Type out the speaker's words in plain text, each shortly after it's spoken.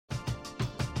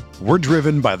We're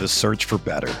driven by the search for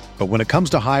better. But when it comes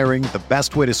to hiring, the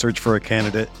best way to search for a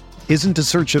candidate isn't to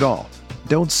search at all.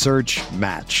 Don't search,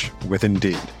 match with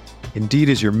Indeed. Indeed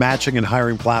is your matching and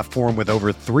hiring platform with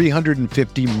over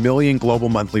 350 million global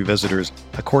monthly visitors,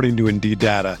 according to Indeed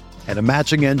data, and a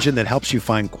matching engine that helps you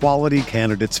find quality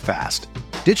candidates fast.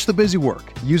 Ditch the busy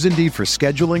work. Use Indeed for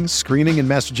scheduling, screening, and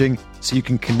messaging so you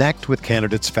can connect with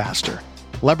candidates faster.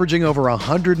 Leveraging over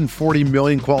 140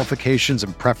 million qualifications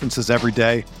and preferences every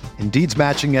day, Indeed's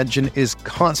matching engine is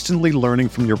constantly learning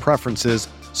from your preferences,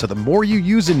 so the more you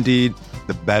use Indeed,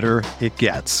 the better it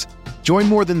gets. Join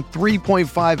more than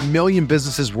 3.5 million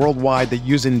businesses worldwide that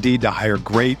use Indeed to hire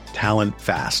great talent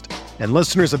fast. And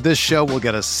listeners of this show will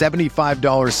get a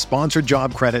 $75 sponsored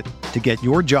job credit to get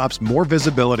your jobs more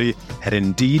visibility at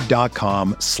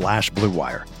Indeed.com/Blue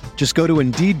Wire. Just go to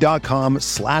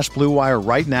Indeed.com/Blue Wire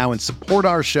right now and support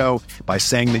our show by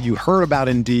saying that you heard about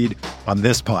Indeed on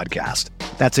this podcast.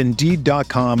 That's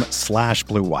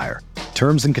Indeed.com/Blue Wire.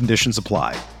 Terms and conditions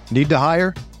apply. Need to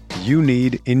hire? You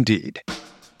need Indeed.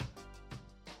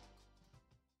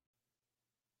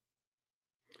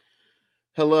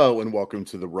 Hello and welcome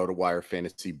to the RotoWire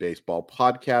Fantasy Baseball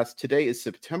Podcast. Today is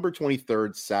September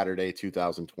 23rd, Saturday,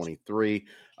 2023.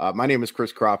 My name is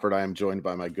Chris Crawford. I am joined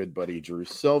by my good buddy, Drew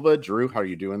Silva. Drew, how are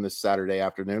you doing this Saturday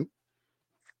afternoon?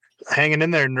 Hanging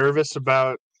in there, nervous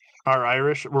about our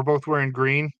Irish. We're both wearing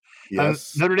green.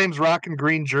 Yes. Notre Dame's rocking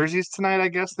green jerseys tonight, I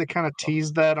guess. They kind of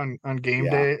teased that on game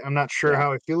day. I'm not sure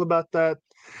how I feel about that.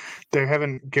 They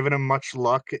haven't given them much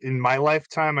luck in my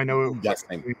lifetime. I know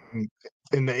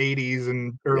in the 80s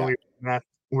and earlier than that,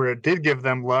 where it did give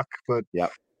them luck, but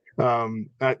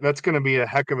that's going to be a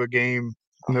heck of a game,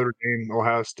 Notre Dame,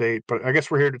 Ohio State. But I guess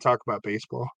we're here to talk about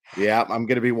baseball. Yeah, I'm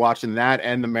going to be watching that,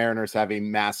 and the Mariners have a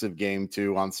massive game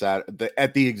too on Saturday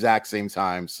at the exact same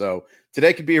time. So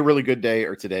today could be a really good day,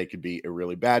 or today could be a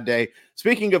really bad day.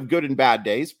 Speaking of good and bad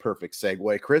days, perfect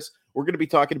segue, Chris. We're going to be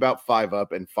talking about 5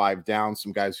 up and 5 down,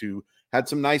 some guys who had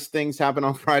some nice things happen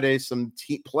on Friday, some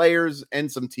players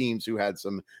and some teams who had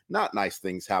some not nice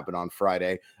things happen on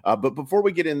Friday. But before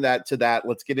we get into that,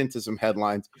 let's get into some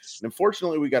headlines. And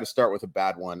unfortunately, we got to start with a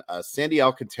bad one. Sandy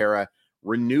Alcantara,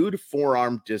 renewed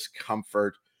forearm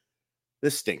discomfort.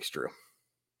 This stinks, Drew.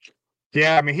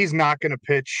 Yeah, I mean, he's not going to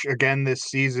pitch again this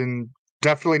season.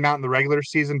 Definitely not in the regular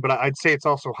season, but I'd say it's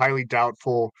also highly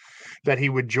doubtful that he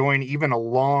would join even a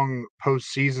long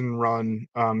postseason run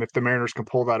if the Mariners can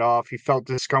pull that off. He felt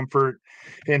discomfort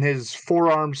in his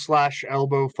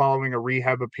forearm/elbow following a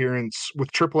rehab appearance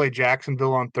with AAA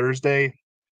Jacksonville on Thursday.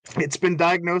 It's been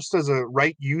diagnosed as a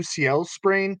right UCL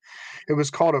sprain. It was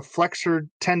called a flexor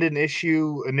tendon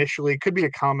issue initially. It could be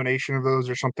a combination of those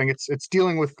or something. It's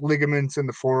dealing with ligaments in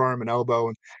the forearm and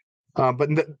elbow. But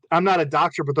I'm not a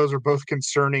doctor, but those are both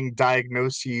concerning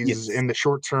diagnoses in the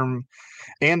short term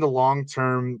and the long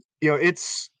term. You know,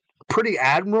 it's pretty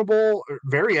admirable,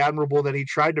 very admirable that he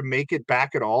tried to make it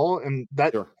back at all. And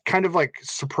that kind of like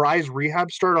surprise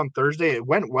rehab start on Thursday, it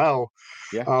went well.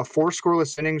 4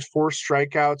 scoreless innings, 4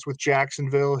 strikeouts with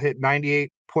Jacksonville, hit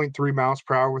 98.3 miles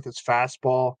per hour with his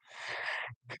fastball.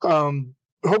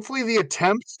 Hopefully the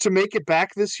attempt to make it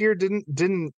back this year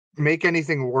didn't make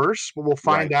anything worse, but we'll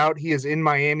find out. He is in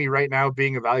Miami right now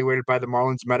being evaluated by the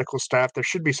Marlins medical staff. There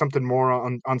should be something more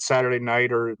on Saturday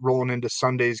night or rolling into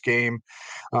Sunday's game.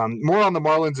 More on the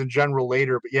Marlins in general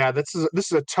later, but yeah, this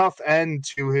is a tough end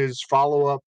to his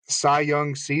follow-up Cy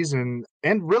Young season,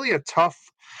 and really a tough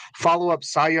follow-up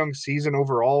Cy Young season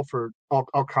overall for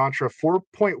Alcantara.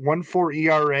 4.14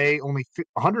 ERA, only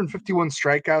 151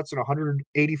 strikeouts and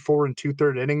 184 and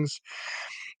 2/3 innings.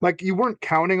 Like, you weren't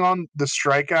counting on the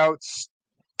strikeouts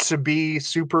to be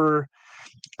super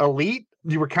elite.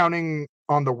 You were counting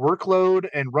on the workload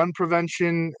and run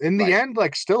prevention. In the end,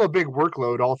 like, still a big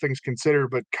workload, all things considered,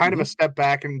 but kind of a step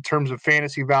back in terms of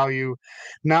fantasy value,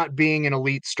 not being an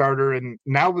elite starter, and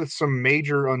now with some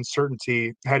major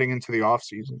uncertainty heading into the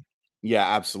offseason. Yeah,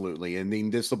 absolutely. I mean,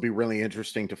 this will be really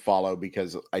interesting to follow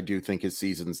because I do think his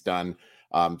season's done.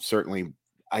 Certainly,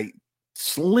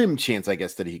 slim chance, I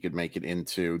guess, that he could make it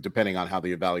into, depending on how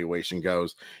the evaluation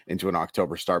goes, into an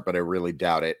October start, but I really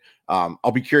doubt it.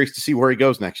 I'll be curious to see where he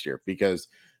goes next year, because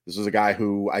this is a guy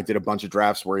who I did a bunch of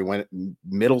drafts where he went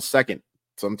middle second.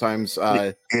 Sometimes,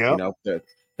 you know,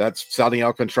 that's Sandy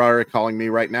Alcantara calling me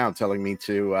right now, telling me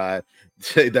to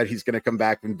say that he's going to come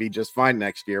back and be just fine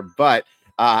next year. But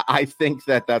I think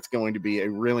that that's going to be a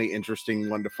really interesting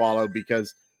one to follow,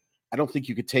 because I don't think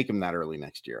you could take him that early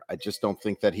next year. I just don't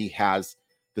think that he has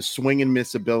the swing and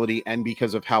miss ability. And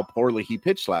because of how poorly he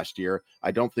pitched last year,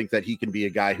 I don't think that he can be a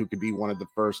guy who could be one of the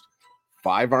first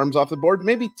 5 arms off the board,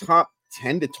 maybe top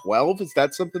 10 to 12? Is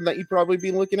that something that you'd probably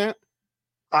be looking at?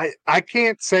 I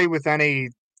can't say with any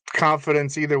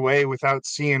confidence either way without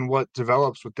seeing what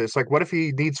develops with this. Like, what if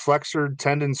he needs flexor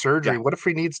tendon surgery? Yeah. What if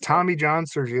he needs Tommy John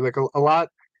surgery? Like a lot,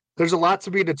 there's a lot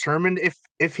to be determined.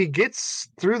 If he gets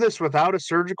through this without a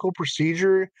surgical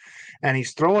procedure and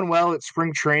he's throwing well at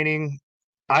spring training,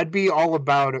 I'd be all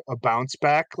about a bounce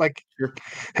back. Like Sure.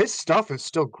 his stuff is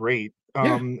still great.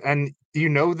 Yeah. And you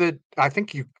know that I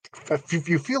think if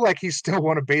you feel like he's still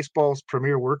one of baseball's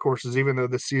premier workhorses, even though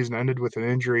this season ended with an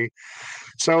injury.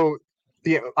 So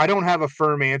yeah, I don't have a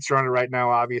firm answer on it right now,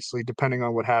 obviously, depending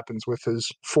on what happens with his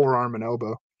forearm and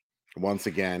elbow. Once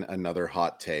again, another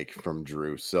hot take from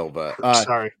Drew Silva.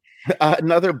 Sorry.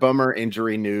 Another bummer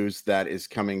injury news that is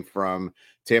coming from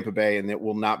Tampa Bay, and it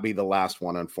will not be the last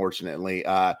one, unfortunately.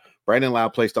 Brandon Lowe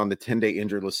placed on the 10-day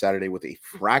injured list Saturday with a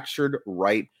fractured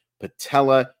right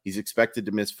patella. He's expected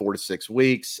to miss 4 to 6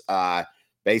 weeks.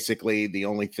 Basically, the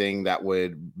only thing that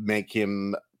would make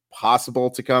him possible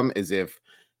to come is if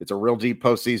it's a real deep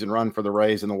postseason run for the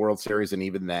Rays in the World Series, and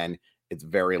even then, it's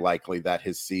very likely that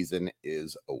his season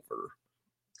is over.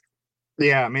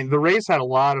 Yeah, I mean, the Rays had a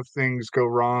lot of things go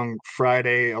wrong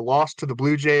Friday. A loss to the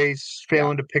Blue Jays,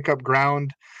 failing to pick up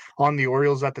ground on the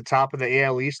Orioles at the top of the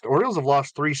AL East. The Orioles have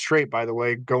lost 3 straight, by the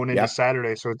way, going into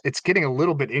Saturday. So it's getting a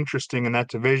little bit interesting in that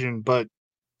division, but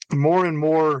more and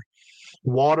more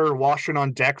water washing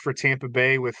on deck for Tampa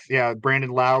Bay with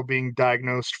Brandon Lowe being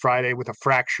diagnosed Friday with a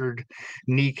fractured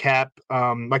kneecap.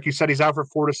 Like you said, he's out for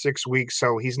 4 to 6 weeks,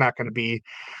 so he's not going to be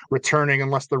returning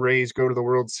unless the Rays go to the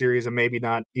World Series, and maybe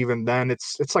not even then.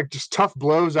 It's like just tough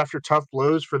blows after tough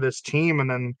blows for this team, and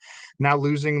then now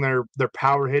losing their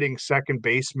power hitting second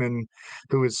baseman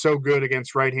who is so good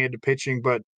against right-handed pitching.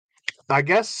 But I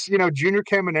guess, Junior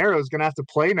Caminero is going to have to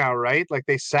play now, right? Like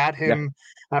they sat him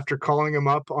after calling him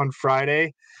up on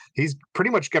Friday. He's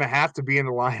pretty much going to have to be in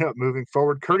the lineup moving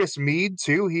forward. Curtis Mead,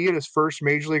 too. He had his first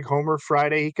major league homer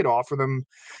Friday. He could offer them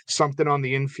something on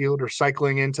the infield or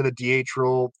cycling into the DH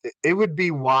role. It would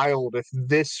be wild if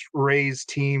this Rays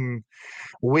team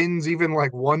wins even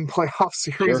like one playoff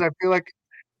series. Sure. I feel like,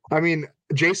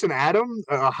 Jason Adam,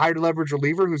 a high leverage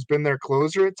reliever who's been their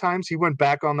closer at times, he went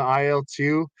back on the IL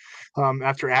too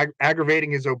after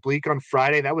aggravating his oblique on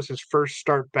Friday. That was his first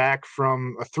start back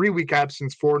from a 3-week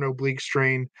absence for an oblique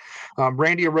strain.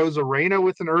 Randy Arozarena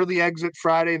with an early exit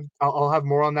Friday. I'll have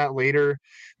more on that later.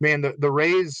 Man, the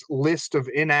Rays list of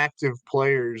inactive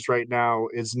players right now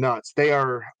is nuts. They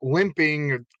are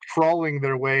limping, crawling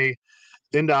their way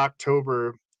into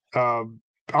October.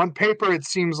 On paper, it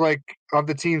seems like of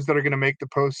the teams that are going to make the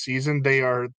postseason, they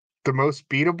are the most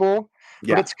beatable.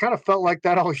 But it's kind of felt like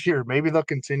that all year. Maybe they'll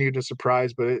continue to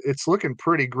surprise, but it's looking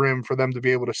pretty grim for them to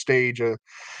be able to stage a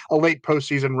late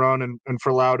postseason run and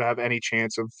for Lowe to have any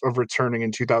chance of returning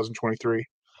in 2023.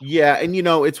 Yeah, and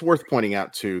it's worth pointing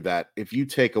out too that if you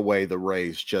take away the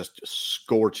Rays' just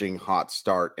scorching hot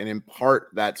start, and in part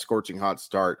that scorching hot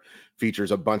start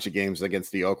features a bunch of games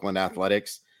against the Oakland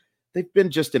Athletics, they've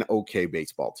been just an okay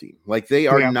baseball team. Like they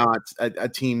are not a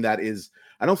team that is,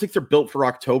 I don't think they're built for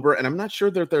October, and I'm not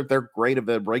sure that they're great of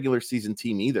a regular season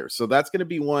team either. So that's going to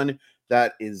be one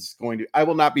that is I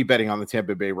will not be betting on the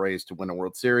Tampa Bay Rays to win a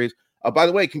World Series. By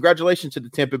the way, congratulations to the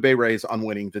Tampa Bay Rays on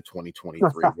winning the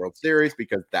 2023 World Series,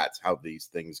 because that's how these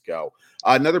things go.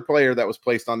 Another player that was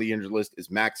placed on the injured list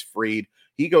is Max Fried.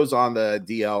 He goes on the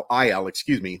IL,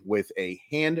 with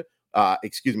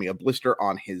a blister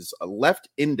on his left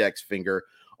index finger.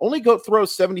 Only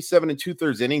throws 77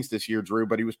 2/3 innings this year, Drew,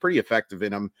 but he was pretty effective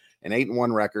in them. An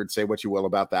 8-1 record. Say what you will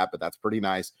about that, but that's pretty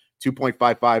nice.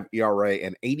 2.55 ERA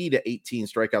and 80 to 18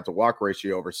 strikeout to walk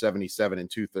ratio over 77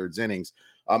 2/3 innings.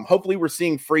 Hopefully we're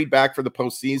seeing Fried back for the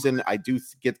postseason. I do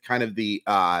get kind of the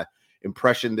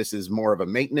impression this is more of a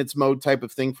maintenance mode type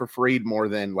of thing for Fried, more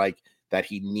than like that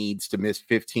he needs to miss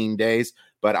 15 days.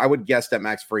 But I would guess that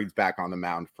Max Fried's back on the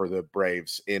mound for the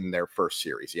Braves in their first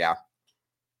series. Yeah.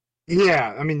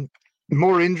 Yeah.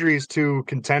 More injuries to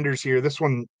contenders here. This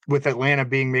one with Atlanta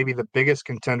being maybe the biggest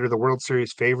contender, the World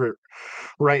Series favorite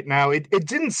right now. It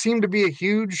didn't seem to be a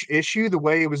huge issue the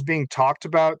way it was being talked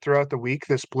about throughout the week,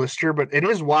 this blister, but it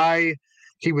is why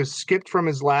he was skipped from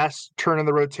his last turn of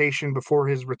the rotation before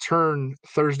his return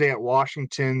Thursday at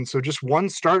Washington. So just one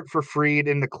start for Fried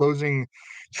in the closing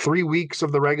 3 weeks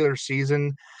of the regular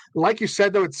season. Like you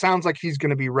said, though, it sounds like he's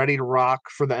going to be ready to rock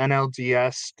for the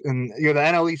NLDS. And the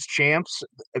NL East champs,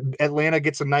 Atlanta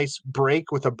gets a nice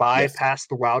break with a bye past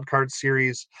the wild card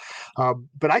series.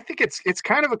 But I think it's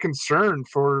kind of a concern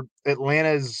for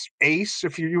Atlanta's ace,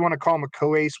 if you want to call him a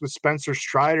co-ace with Spencer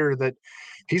Strider, that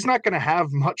he's not going to have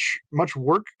much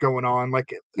work going on.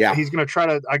 He's going to try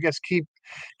to, I guess, keep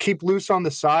keep loose on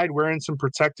the side, wearing some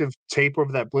protective tape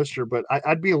over that blister. But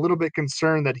I'd be a little bit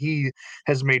concerned that he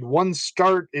has made one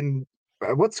start in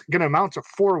what's going to amount to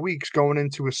 4 weeks going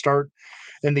into a start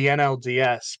in the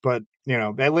NLDS. But,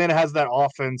 Atlanta has that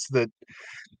offense that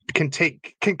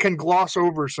can gloss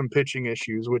over some pitching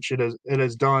issues, which it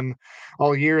has done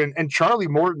all year. And Charlie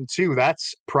Morton too.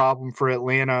 That's a problem for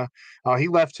Atlanta. He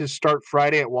left his start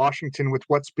Friday at Washington with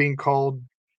what's being called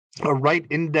a right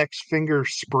index finger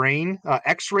sprain.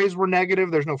 X-rays were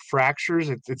negative. There's no fractures.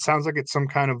 It sounds like it's some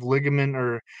kind of ligament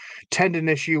or tendon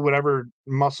issue, whatever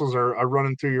muscles are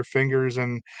running through your fingers.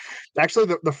 And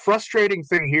actually, the frustrating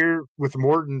thing here with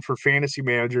Morton for fantasy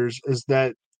managers is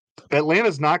that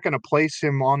Atlanta's not going to place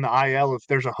him on the IL if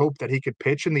there's a hope that he could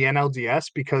pitch in the NLDS,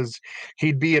 because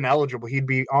he'd be ineligible. He'd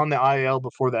be on the IL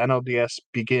before the NLDS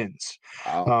begins.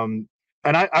 Wow.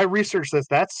 And I researched this.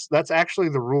 That's actually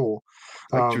the rule.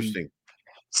 Interesting.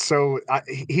 So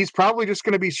he's probably just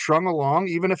going to be strung along,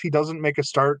 even if he doesn't make a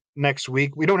start next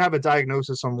week. We don't have a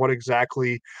diagnosis on what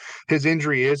exactly his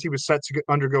injury is. He was set to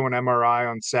undergo an MRI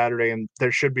on Saturday, and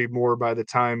there should be more by the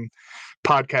time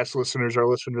podcast listeners are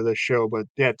listening to this show. But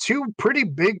yeah, two pretty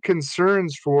big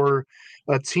concerns for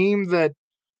a team that,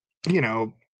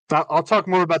 I'll talk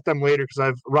more about them later because I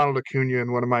have Ronald Acuna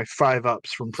in one of my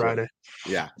 5-ups from Friday.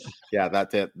 Yeah,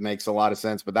 that makes a lot of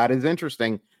sense. But that is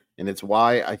interesting. And it's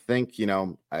why I think,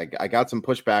 I got some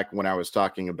pushback when I was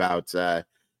talking about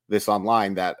this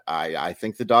online, that I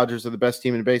think the Dodgers are the best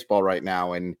team in baseball right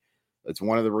now. And it's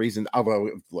one of the reasons, although,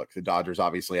 look, the Dodgers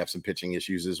obviously have some pitching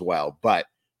issues as well. But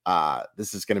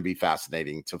this is going to be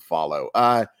fascinating to follow.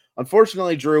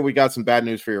 Unfortunately, Drew, we got some bad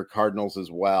news for your Cardinals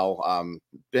as well.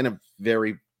 Been a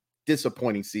very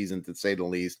disappointing season, to say the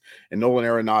least. And Nolan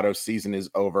Arenado's season is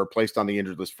over, placed on the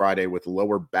injured list Friday with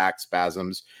lower back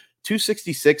spasms.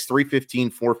 266, 315,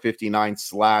 459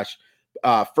 slash.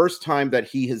 First time that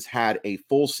he has had a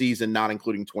full season, not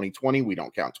including 2020. We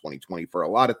don't count 2020 for a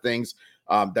lot of things.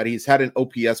 That he's had an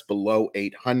OPS below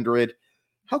 800.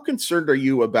 How concerned are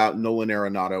you about Nolan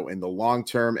Arenado in the long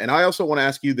term? And I also want to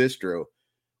ask you this, Drew.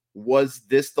 Was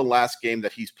this the last game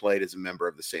that he's played as a member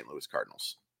of the St. Louis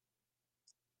Cardinals?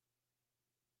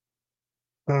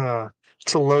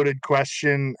 It's a loaded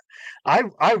question.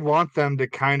 I want them to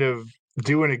kind of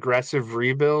do an aggressive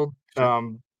rebuild,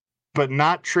 but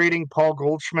not trading Paul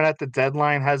Goldschmidt at the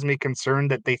deadline has me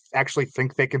concerned that they actually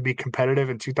think they can be competitive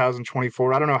in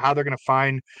 2024. I don't know how they're going to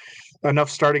find enough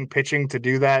starting pitching to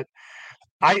do that.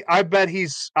 I bet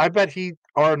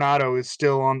Arenado is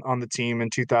still on the team in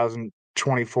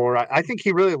 2024. I think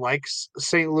he really likes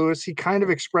St. Louis. He kind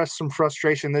of expressed some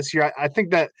frustration this year. I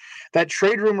think that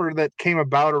trade rumor that came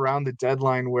about around the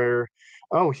deadline where,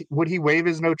 would he waive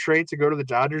his no trade to go to the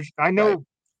Dodgers? I know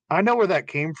where that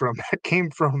came from. That came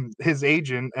from his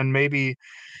agent and maybe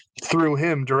through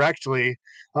him directly.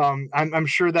 I'm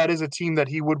sure that is a team that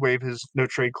he would waive his no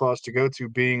trade clause to go to,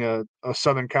 being a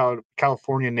Southern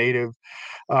California native.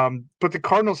 But the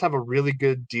Cardinals have a really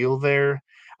good deal there.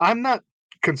 I'm not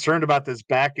concerned about this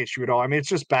back issue at all. I mean, it's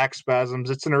just back spasms.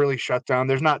 It's an early shutdown.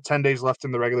 There's not 10 days left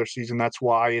in the regular season. That's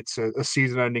why it's a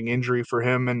season-ending injury for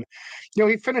him. And,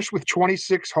 he finished with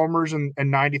 26 homers and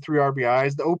 93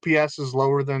 RBIs. The OPS is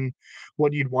lower than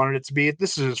what you'd wanted it to be.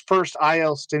 This is his first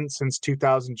IL stint since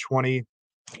 2020.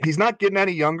 He's not getting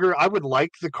any younger. I would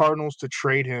like the Cardinals to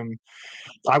trade him.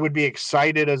 I would be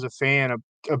excited as a fan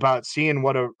about seeing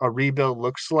what a rebuild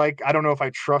looks like. I don't know if I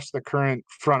trust the current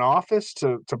front office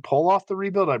to pull off the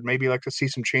rebuild. I'd maybe like to see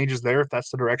some changes there if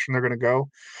that's the direction they're going to go.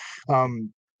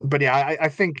 But yeah, I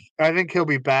think he'll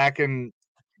be back and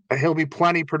he'll be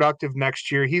plenty productive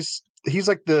next year. He's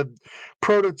like the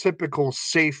prototypical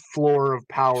safe floor of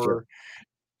power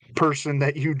person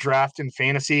that you draft in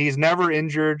fantasy. He's never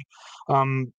injured.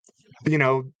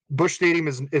 Busch Stadium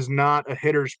is not a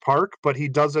hitter's park, but he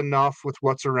does enough with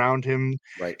what's around him.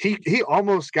 Right. He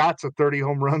almost got to 30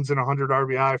 home runs and 100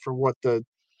 RBI for the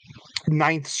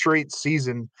 9th straight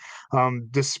season,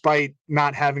 despite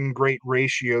not having great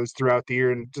ratios throughout the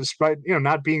year and despite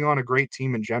not being on a great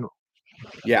team in general.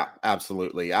 Yeah,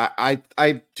 absolutely.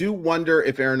 I do wonder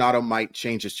if Arenado might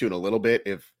change his tune a little bit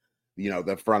if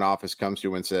the front office comes to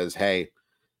him and says, hey,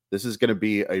 this is going to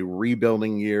be a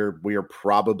rebuilding year. We are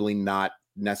probably not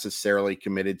necessarily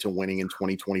committed to winning in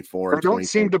 2024. I don't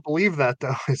seem to believe that,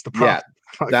 though, is the problem.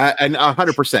 Yeah, that and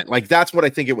 100%. Like, that's what I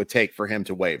think it would take for him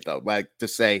to waive, though. Like, to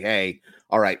say, hey,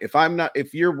 all right,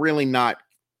 if you're really not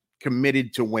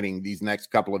committed to winning these next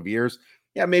couple of years,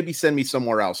 yeah, maybe send me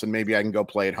somewhere else and maybe I can go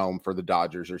play at home for the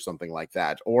Dodgers or something like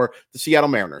that. Or the Seattle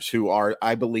Mariners, who are,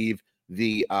 I believe,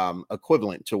 the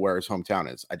equivalent to where his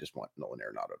hometown is. I just want Nolan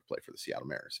Arenado to play for the Seattle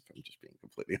Mariners, if I'm just being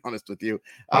completely honest with you.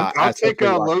 I'll take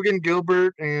Logan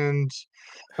Gilbert and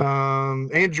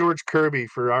George Kirby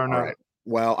for Arenado. All right.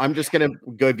 Well, I'm just going to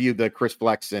give you the Chris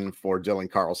Flexen for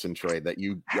Dylan Carlson trade that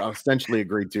you essentially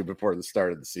agreed to before the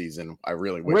start of the season. I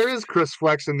really wish. Where is Chris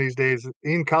Flexen these days?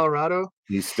 In Colorado?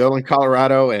 He's still in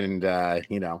Colorado, and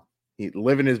he's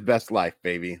living his best life,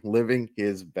 baby. Living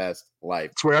his best life.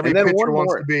 It's where every pitcher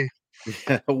wants to be.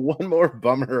 One more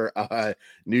bummer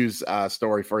news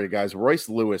story for you guys. Royce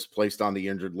Lewis placed on the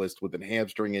injured list with a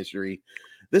hamstring injury.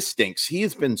 This stinks. He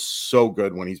has been so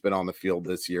good when he's been on the field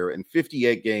this year. In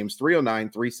 58 games, 309,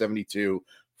 372,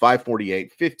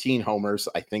 548, 15 homers.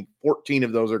 I think 14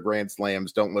 of those are grand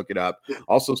slams. Don't look it up.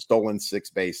 Also stolen 6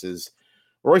 bases.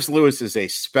 Royce Lewis is a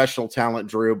special talent,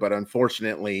 Drew, but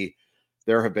unfortunately,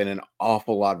 there have been an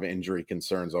awful lot of injury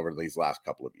concerns over these last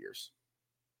couple of years.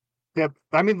 Yep.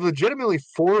 I mean, legitimately,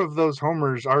 4 of those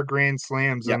homers are grand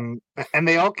slams, yep. and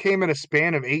they all came in a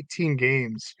span of 18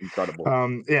 games. Incredible.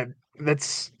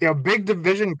 That's big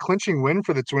division clinching win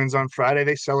for the Twins on Friday.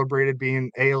 They celebrated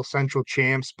being AL Central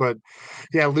champs, but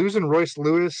losing Royce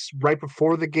Lewis right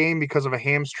before the game because of a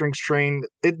hamstring strain.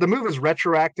 The move is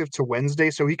retroactive to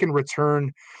Wednesday, so he can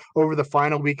return over the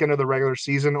final weekend of the regular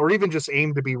season, or even just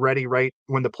aim to be ready right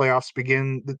when the playoffs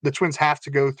begin. The Twins have to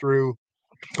go through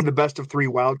the best of 3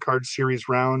 wild card series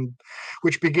round,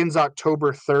 which begins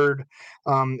October 3rd.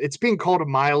 It's being called a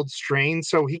mild strain,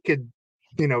 so he could,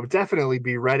 definitely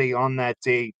be ready on that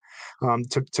date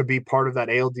to be part of that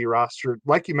ALD roster.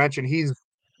 Like you mentioned,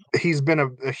 he's been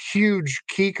a huge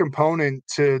key component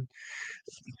to,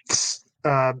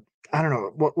 I don't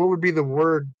know, what would be the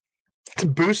word, to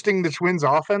boosting the Twins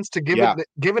offense, to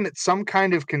giving it some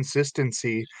kind of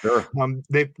consistency. Sure.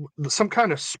 They've some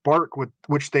kind of spark with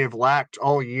which they've lacked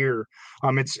all year.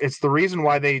 It's the reason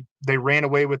why they ran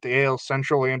away with the AL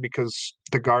Central, and because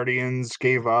the Guardians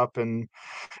gave up, and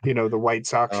the White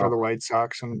Sox are the White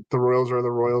Sox and the Royals are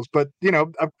the Royals. But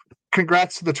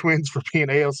congrats to the Twins for being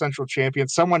AL Central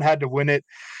champions. Someone had to win it.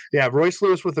 Yeah, Royce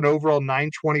Lewis with an overall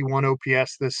 921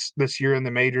 OPS this year in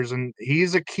the majors, and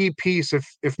he's a key piece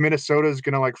if Minnesota is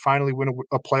going to finally win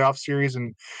a playoff series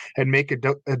and make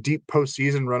a deep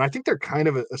postseason run. I think they're kind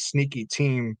of a sneaky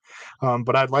team,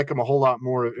 but I'd like him a whole lot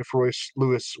more if Royce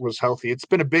Lewis was healthy. It's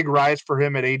been a big rise for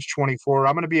him at age 24.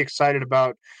 I'm going to be excited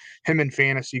about him in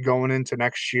fantasy going into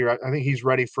next year. I think he's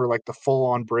ready for the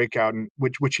full-on breakout, and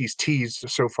which he's teased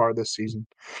so far this season.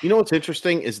 What's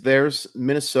interesting is there's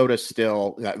Minnesota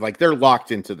still, they're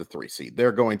locked into the 3 seed.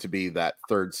 They're going to be that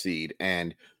 3rd seed,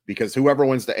 and because whoever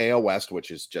wins the AL West,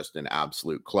 which is just an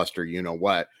absolute cluster,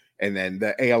 and then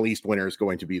the AL East winner is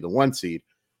going to be the 1 seed.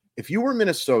 If you were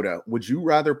Minnesota, would you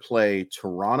rather play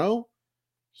Toronto,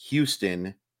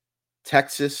 Houston,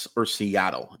 Texas, or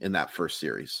Seattle in that first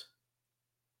series?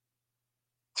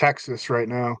 Texas right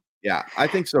now. Yeah, I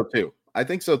think so too.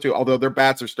 Although their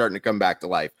bats are starting to come back to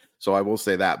life. So I will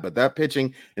say that. But that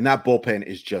pitching and that bullpen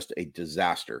is just a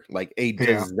disaster.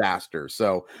 Disaster.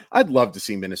 So I'd love to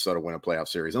see Minnesota win a playoff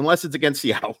series, unless it's against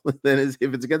Seattle. Then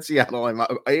if it's against Seattle, I'm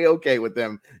okay with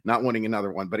them not winning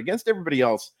another one. But against everybody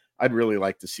else, I'd really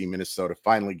like to see Minnesota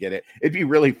finally get it. It'd be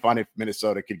really fun if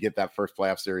Minnesota could get that first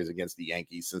playoff series against the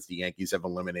Yankees, since the Yankees have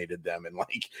eliminated them in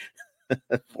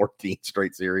 14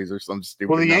 straight series or some stupid.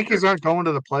 Well, the Yankees aren't going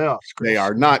to the playoffs, Chris. They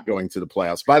are not going to the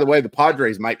playoffs. By the way, the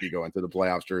Padres might be going to the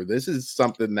playoffs, Drew. This is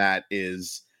something that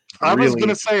is I was going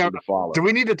to say, do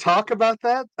we need to talk about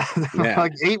that? Yeah.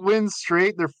 8 wins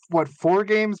straight. They're 4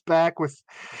 games back with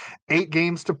 8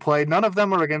 games to play. None of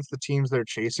them are against the teams they're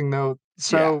chasing, though.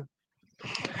 So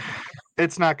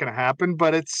it's not going to happen,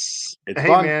 but it's hey,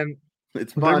 fun. Man,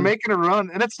 it's fun. They're making a run,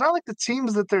 and it's not like the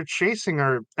teams that they're chasing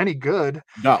are any good.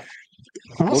 No.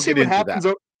 We'll see what happens.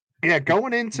 Yeah,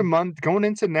 going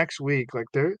into next week,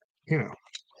 they're,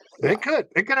 it could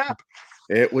happen.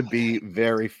 It would be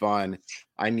very fun.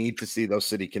 I need to see those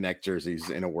City Connect jerseys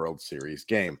in a World Series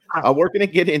game. We're going to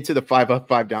get into the 5 up,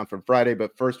 5 down from Friday,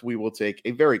 but first we will take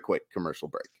a very quick commercial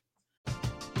break.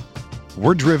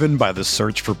 We're driven by the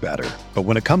search for better, but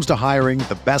when it comes to hiring,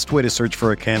 the best way to search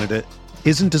for a candidate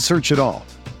isn't to search at all.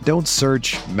 Don't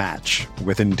search, match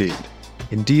with Indeed.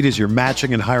 Indeed is your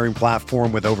matching and hiring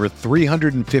platform with over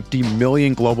 350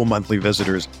 million global monthly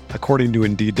visitors, according to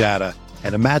Indeed data,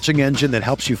 and a matching engine that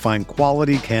helps you find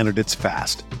quality candidates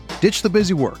fast. Ditch the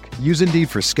busy work. Use Indeed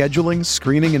for scheduling,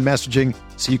 screening, and messaging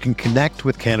so you can connect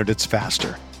with candidates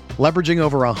faster. Leveraging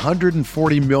over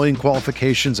 140 million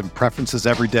qualifications and preferences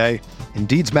every day,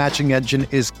 Indeed's matching engine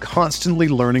is constantly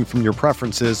learning from your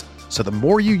preferences, so the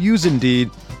more you use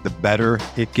Indeed, the better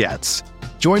it gets.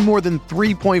 Join more than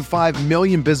 3.5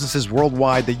 million businesses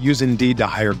worldwide that use Indeed to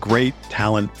hire great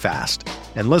talent fast.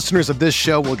 And listeners of this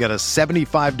show will get a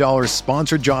 $75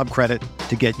 sponsored job credit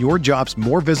to get your jobs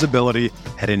more visibility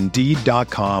at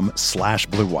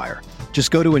Indeed.com/Blue Wire. Just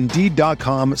go to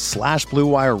Indeed.com/Blue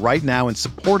Wire right now and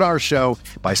support our show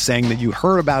by saying that you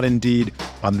heard about Indeed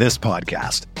on this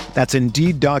podcast. That's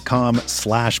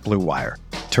Indeed.com/Blue Wire.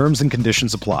 Terms and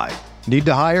conditions apply. Need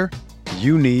to hire?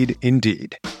 You need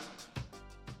Indeed.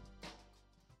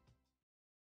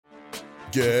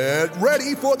 Get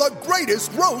ready for the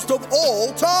greatest roast of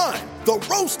all time, the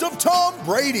Roast of Tom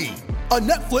Brady, a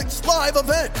Netflix live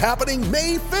event happening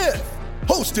May 5th.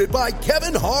 Hosted by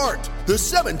Kevin Hart, the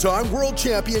 7-time world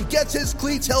champion gets his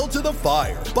cleats held to the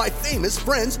fire by famous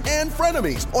friends and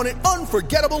frenemies on an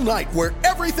unforgettable night where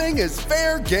everything is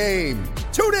fair game.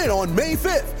 Tune in on May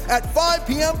 5th at 5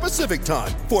 p.m. Pacific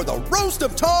time for the Roast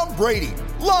of Tom Brady,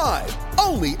 live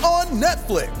only on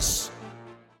Netflix.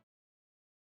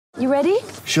 You ready?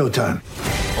 Showtime.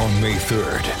 On May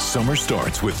 3rd, summer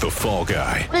starts with The Fall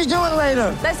Guy. Let's do it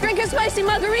later. Let's drink a spicy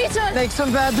margarita. Make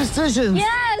some bad decisions.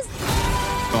 Yes!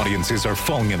 Audiences are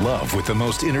falling in love with the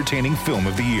most entertaining film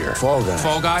of the year. Fall Guy.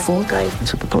 Fall Guy? Fall guy.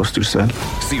 That's what the poster said.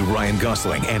 See Ryan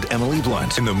Gosling and Emily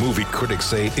Blunt in the movie critics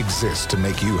say exists to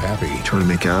make you happy. Trying to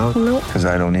make it out? Nope. Because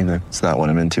I don't either. It's not what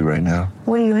I'm into right now.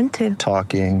 What are you into?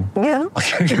 Talking. Yeah.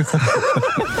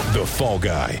 The Fall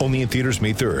Guy. Only in theaters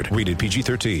May 3rd. Rated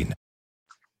PG-13.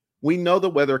 We know the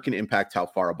weather can impact how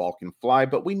far a ball can fly,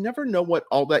 but we never know what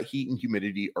all that heat and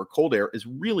humidity or cold air is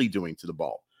really doing to the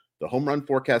ball. The Home Run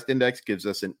Forecast Index gives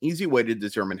us an easy way to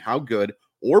determine how good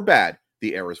or bad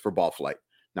the air is for ball flight.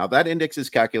 Now, that index is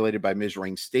calculated by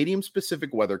measuring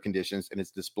stadium-specific weather conditions, and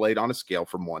it's displayed on a scale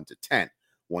from 1 to 10,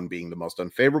 1 being the most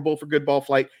unfavorable for good ball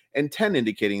flight, and 10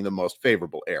 indicating the most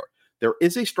favorable air. There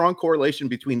is a strong correlation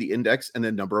between the index and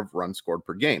the number of runs scored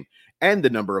per game, and the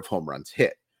number of home runs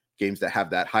hit. Games that have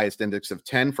that highest index of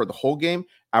 10 for the whole game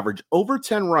average over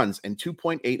 10 runs and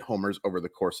 2.8 homers over the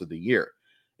course of the year.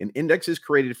 An index is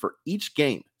created for each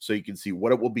game so you can see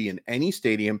what it will be in any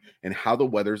stadium and how the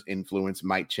weather's influence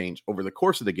might change over the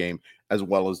course of the game, as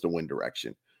well as the wind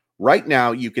direction. Right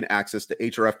now, you can access the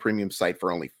HRF Premium site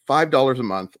for only $5 a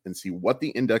month and see what the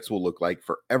index will look like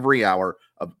for every hour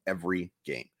of every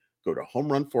game. Go to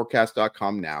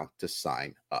homerunforecast.com now to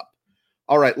sign up.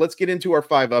 All right, let's get into our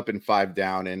 5 up and 5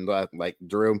 down. And like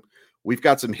Drew, we've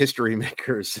got some history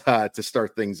makers to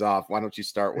start things off. Why don't you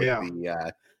start with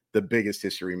the biggest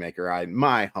history maker, in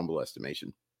my humble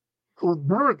estimation? Well,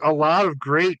 there were a lot of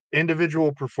great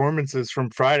individual performances from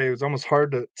Friday. It was almost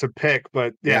hard to pick,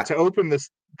 but to open this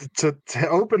to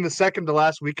open the second to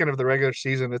last weekend of the regular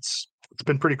season, it's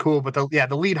been pretty cool. But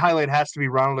the lead highlight has to be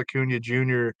Ronald Acuna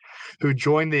Jr., who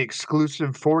joined the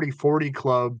exclusive 40-40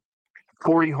 club.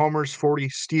 40 homers, 40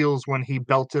 steals when he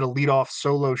belted a leadoff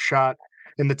solo shot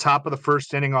in the top of the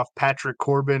first inning off Patrick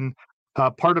Corbin.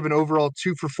 Part of an overall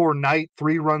 2-for-4 night,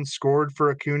 3 runs scored for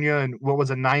Acuna, and what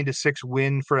was a 9-6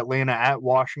 win for Atlanta at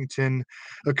Washington.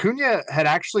 Acuna had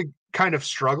actually kind of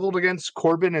struggled against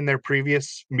Corbin in their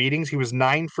previous meetings. He was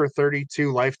 9 for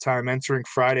 32 lifetime entering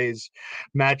Friday's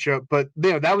matchup, but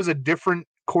that was a different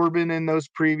Corbin in those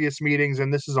previous meetings,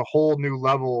 and this is a whole new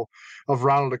level of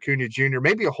Ronald Acuna Jr.,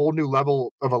 maybe a whole new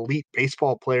level of elite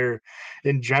baseball player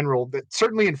in general, but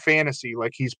certainly in fantasy,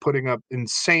 like he's putting up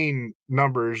insane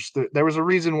numbers. There was a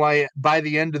reason why by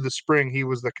the end of the spring he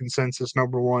was the consensus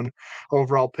number 1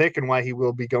 overall pick, and why he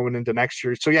will be going into next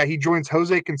year. So he joins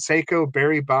Jose Canseco,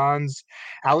 Barry Bonds,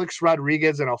 Alex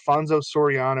Rodriguez, and Alfonso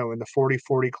Soriano in the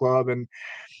 40-40 club. And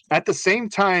at the same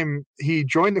time he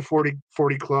joined the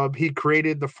 40-40 club, he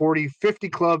created the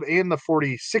 40-50 club and the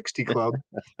 40-60 club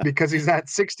because he's at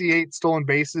 68 stolen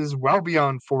bases, well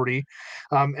beyond 40,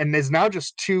 and is now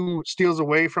just 2 steals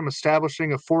away from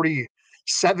establishing a 40-70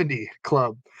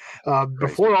 club.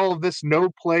 Before all of this, no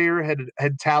player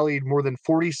had tallied more than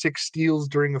 46 steals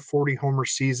during a 40-homer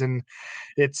season.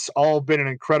 It's all been an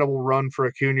incredible run for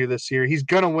Acuna this year. He's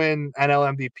going to win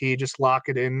NL MVP. Just lock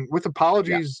it in. With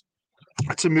apologies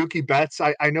to Mookie Betts.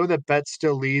 I know that Betts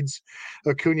still leads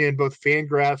Acuna in both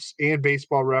Fangraphs and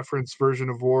Baseball Reference version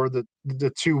of WAR, the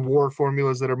 2 WAR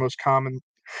formulas that are most commonly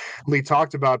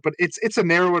talked about. But it's a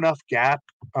narrow enough gap,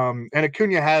 and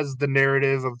Acuna has the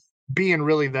narrative of being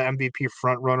really the MVP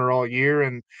front runner all year.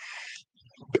 And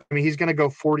I mean, he's going to go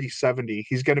 40-70.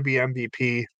 He's going to be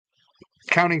MVP.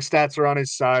 Counting stats are on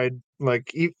his side.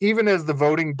 Like even as the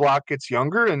voting block gets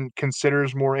younger and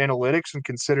considers more analytics and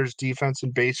considers defense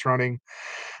and base running,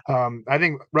 I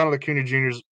think Ronald Acuna Jr.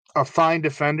 is a fine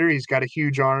defender. He's got a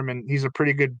huge arm, and he's a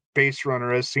pretty good base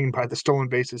runner as seen by the stolen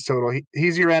bases total.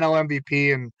 He's your NL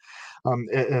MVP, and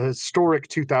a historic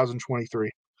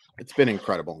 2023. It's been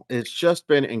incredible. It's just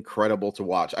been incredible to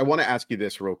watch. I want to ask you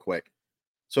this real quick.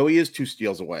 So he is 2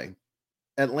 steals away.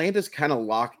 Atlanta's kind of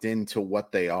locked into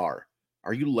what they are.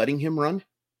 Are you letting him run?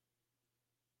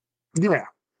 Yeah,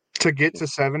 to get to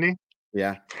 70.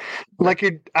 Yeah. Like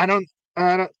I don't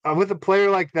with a player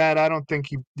like that, I don't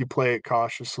think you play it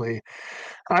cautiously.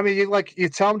 I mean, you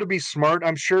tell him to be smart.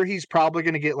 I'm sure he's probably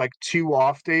going to get like 2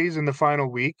 off days in the final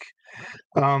week.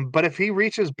 But if he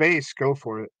reaches base, go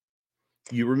for it.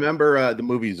 You remember the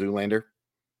movie Zoolander?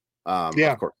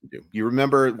 Yeah. Of course you do. You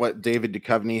remember what David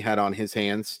Duchovny had on his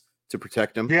hands to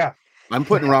protect him? Yeah. I'm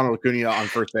putting Ronald Acuna on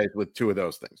first base with 2 of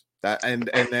those things. That and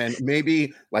then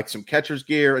maybe like some catcher's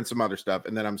gear and some other stuff.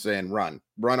 And then I'm saying run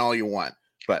all you want.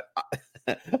 But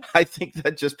I think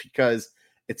that just because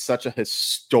it's such a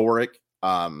historic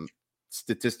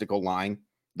statistical line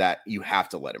that you have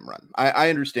to let him run. I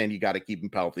understand you got to keep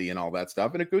him healthy and all that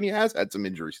stuff. And Acuna has had some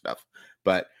injury stuff,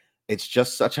 but it's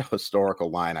just such a historical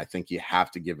line. I think you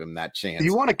have to give him that chance.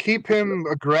 You want to keep him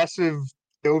aggressive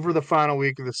over the final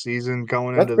week of the season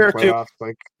going That's into the playoffs. Too.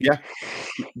 Like, yeah,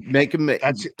 make him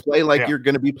play like you're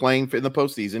going to be playing in the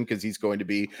postseason because he's going to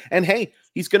be. And hey,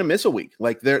 he's going to miss a week.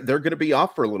 Like they're going to be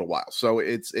off for a little while. So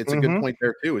it's a good point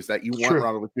there too. Is that you want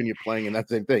Ronald Acuna playing in that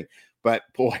same thing? But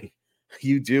boy,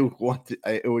 you do want to.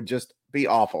 It would just be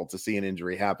awful to see an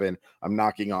injury happen. I'm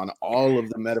knocking on all of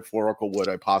the metaphorical wood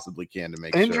I possibly can to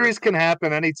make injuries can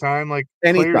happen anytime. Like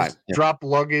players drop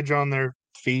luggage on their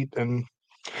feet and.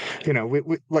 You know, we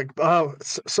like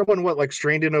someone like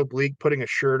strained an oblique, putting a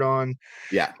shirt on.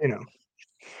 Yeah, you know,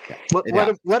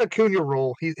 let Acuna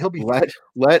roll. He'll be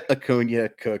let Acuna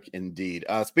cook. Indeed.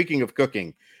 Speaking of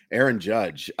cooking, Aaron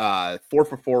Judge, 4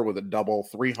 for 4 with a double,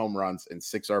 3 home runs and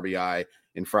 6 RBI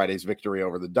in Friday's victory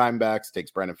over the Diamondbacks. Takes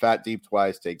Brandon Pfaadt deep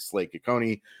twice. Takes Slade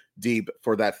Cecconi deep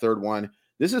for that third one.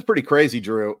 This is pretty crazy,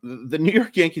 Drew. The New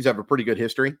York Yankees have a pretty good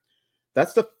history.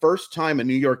 That's the first time a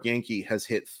New York Yankee has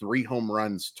hit 3 home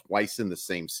runs twice in the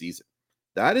same season.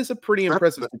 That is a pretty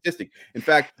impressive statistic. In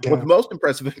fact, what's most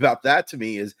impressive about that to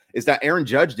me is that Aaron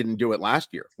Judge didn't do it last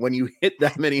year. When you hit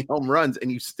that many home runs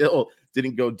and you still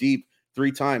didn't go deep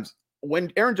 3 times. When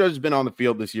Aaron Judge has been on the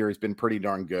field this year, he's been pretty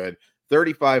darn good.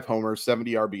 35 homers,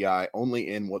 70 RBI, only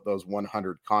in those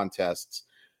 100 contests.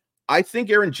 I think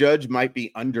Aaron Judge might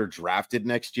be underdrafted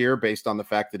next year based on the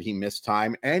fact that he missed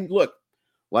time. And look,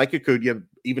 like Acuna,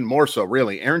 even more so,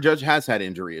 really. Aaron Judge has had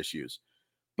injury issues,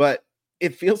 but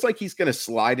it feels like he's going to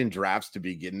slide in drafts to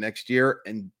begin next year,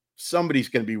 and somebody's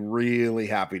going to be really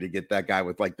happy to get that guy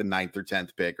with like the 9th or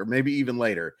 10th pick, or maybe even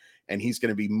later, and he's going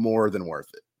to be more than worth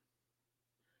it.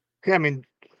 Yeah, I mean,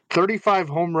 35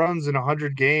 home runs in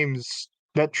 100 games,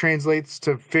 that translates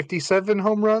to 57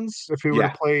 home runs if he were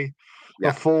to play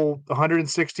a full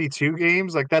 162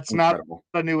 games. Like, that's incredible.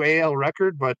 Not a new AL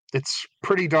record, but it's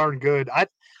pretty darn good.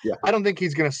 I don't think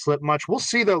he's going to slip much. We'll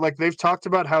see, though. Like, they've talked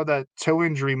about how that toe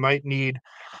injury might need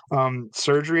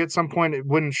surgery at some point. It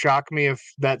wouldn't shock me if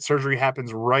that surgery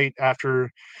happens right after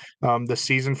the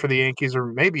season for the Yankees, or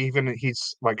maybe even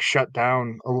he's like shut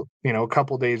down, a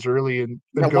couple days early. And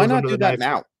why not do that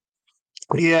now?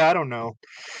 Yeah, I don't know.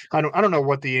 I don't know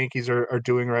what the Yankees are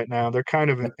doing right now. They're kind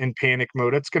of in panic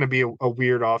mode. It's going to be a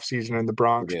weird offseason in the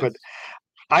Bronx, but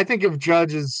I think if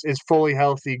Judge is fully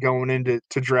healthy going into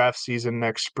draft season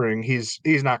next spring, he's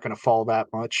not going to fall that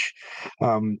much.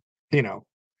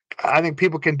 I think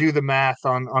people can do the math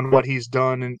on what he's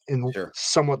done in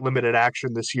somewhat limited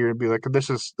action this year and be like, this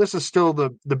is still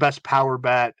the best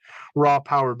raw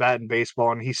power bat in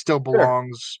baseball, and he still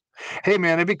belongs. Hey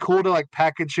man, it'd be cool to like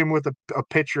package him with a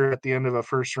pitcher at the end of a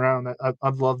first round.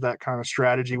 I'd love that kind of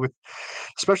strategy,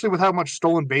 especially with how much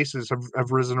stolen bases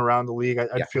have risen around the league.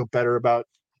 I'd feel better about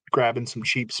grabbing some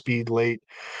cheap speed late.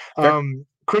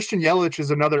 Christian Yelich is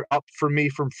another up for me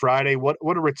from Friday. What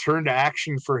a return to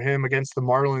action for him against the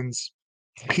Marlins.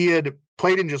 He had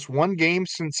played in just 1 game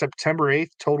since September 8th,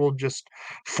 totaled just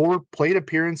 4 plate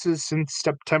appearances since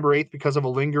September 8th because of a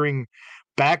lingering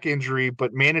back injury,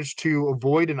 but managed to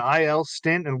avoid an IL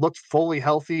stint and looked fully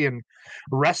healthy and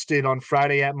rested on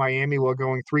Friday at Miami while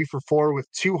going 3 for 4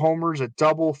 with 2 homers, a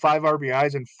double, 5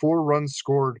 RBIs, and 4 runs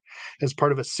scored as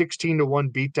part of a 16-1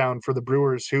 beatdown for the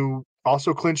Brewers, who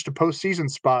also clinched a postseason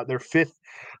spot, their 5th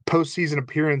postseason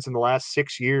appearance in the last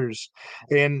 6 years.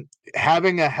 And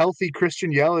having a healthy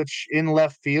Christian Yelich in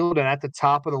left field and at the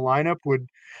top of the lineup would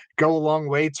go a long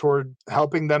way toward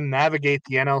helping them navigate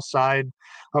the NL side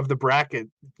of the bracket.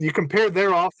 You compare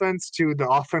their offense to the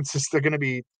offenses they're going to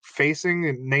be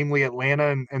facing, namely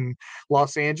Atlanta and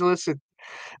Los Angeles.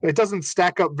 it doesn't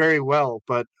stack up very well.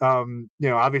 But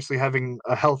obviously having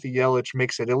a healthy Yelich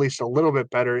makes it at least a little bit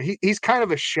better. He's kind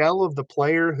of a shell of the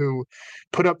player who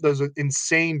put up those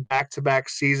insane back-to-back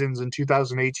seasons in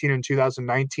 2018 and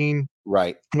 2019.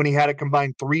 Right. When he had a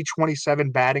combined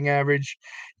 327 batting average,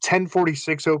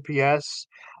 1046 OPS,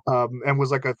 and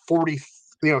was like a 40,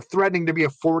 threatening to be a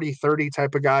 40-30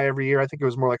 type of guy every year. I think it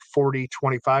was more like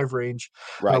 40-25 range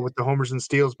with the homers and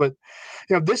steals. But,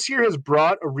 this year has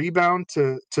brought a rebound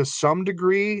to some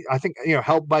degree. I think,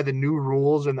 helped by the new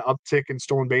rules and the uptick in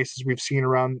stolen bases we've seen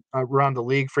around the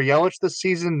league. For Yelich this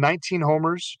season, 19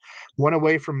 homers, one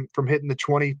away from hitting the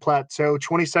 20 plateau,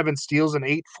 27 steals and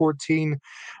 814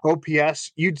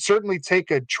 OPS. You'd certainly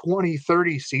take a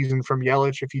 20-30 season from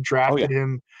Yelich if you drafted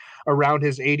him around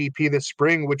his ADP this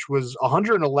spring, which was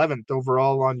 111th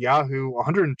overall on Yahoo,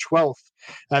 112th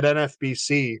at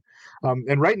NFBC.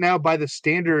 And right now, by the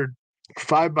standard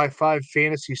 5x5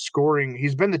 fantasy scoring,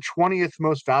 he's been the 20th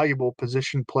most valuable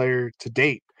position player to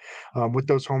date with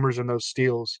those homers and those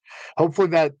steals. Hopefully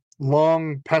that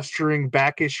long pestering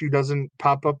back issue doesn't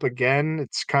pop up again.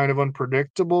 It's kind of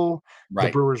unpredictable.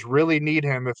 The Brewers really need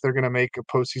him if they're going to make a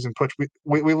postseason push.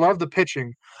 We love the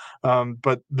pitching,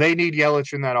 but they need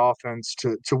Yelich in that offense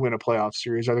to win a playoff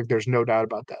series. I think there's no doubt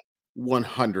about that.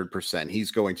 100%.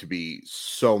 He's going to be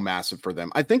so massive for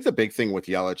them. I think the big thing with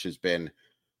Yelich has been,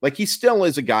 like, he still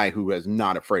is a guy who is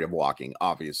not afraid of walking,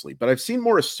 obviously, but I've seen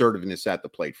more assertiveness at the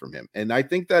plate from him. And I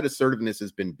think that assertiveness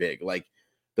has been big. Like,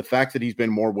 the fact that he's been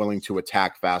more willing to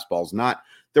attack fastballs.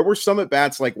 There were some at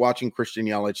bats, like watching Christian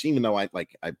Yelich, even though I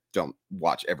don't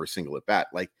watch every single at bat.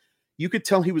 Like, you could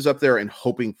tell he was up there and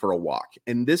hoping for a walk.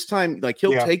 And this time, like,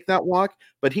 he'll take that walk,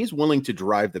 but he's willing to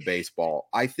drive the baseball.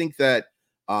 I think that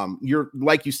you're,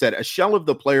 like you said, a shell of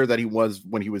the player that he was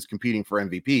when he was competing for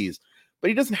MVPs, but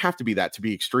he doesn't have to be that to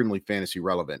be extremely fantasy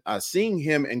relevant. Seeing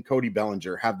him and Cody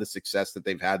Bellinger have the success that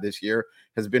they've had this year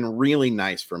has been really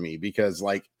nice for me, because,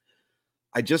 like,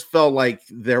 I just felt like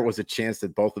there was a chance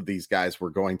that both of these guys were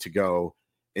going to go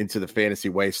into the fantasy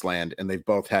wasteland, and they've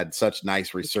both had such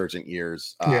nice resurgent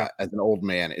years. As an old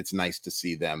man, it's nice to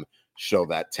see them show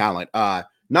that talent.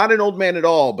 Not an old man at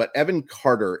all, but Evan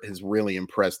Carter has really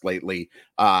impressed lately.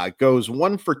 Goes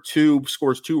 1 for 2,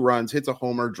 scores 2 runs, hits a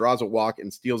homer, draws a walk,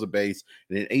 and steals a base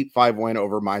in an 8-5 win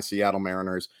over my Seattle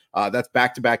Mariners. That's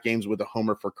back-to-back games with a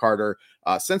homer for Carter.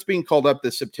 Since being called up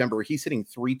this September, he's hitting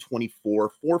 324,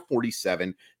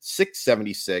 447,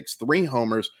 676, 3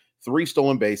 homers, 3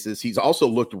 stolen bases. He's also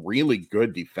looked really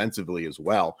good defensively as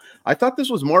well. I thought this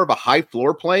was more of a high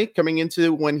floor play coming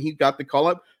into when he got the call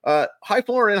up. High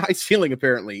floor and high ceiling,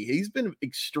 apparently. He's been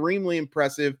extremely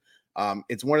impressive.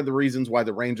 It's one of the reasons why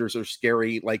the Rangers are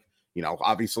scary. Like,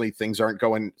 obviously things aren't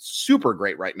going super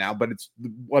great right now, but it's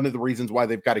one of the reasons why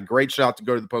they've got a great shot to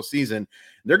go to the postseason.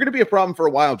 They're going to be a problem for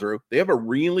a while, Drew. They have a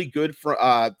really good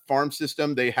farm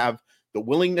system. They have the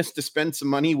willingness to spend some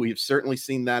money. We've certainly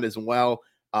seen that as well.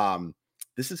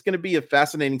 This is going to be a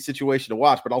fascinating situation to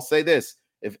watch, but I'll say this: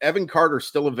 if Evan Carter's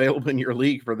still available in your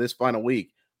league for this final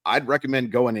week, I'd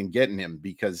recommend going and getting him,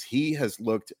 because he has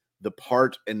looked the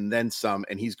part and then some,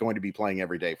 and he's going to be playing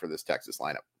every day for this Texas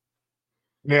lineup.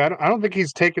 Yeah, I don't think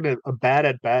he's taken a bad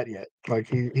at bat yet. Like,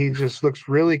 he just looks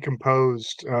really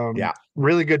composed.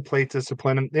 Really good plate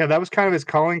discipline. And that was kind of his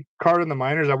calling card in the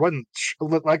minors. I wasn't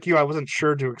like you. I wasn't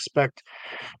sure to expect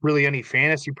really any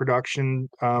fantasy production.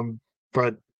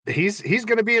 But he's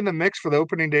going to be in the mix for the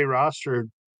opening day roster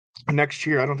next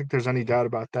year. I don't think there's any doubt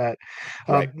about that.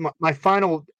 Right. My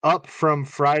final up from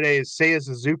Friday is Seiya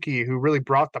Suzuki, who really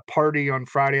brought the party on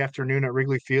Friday afternoon at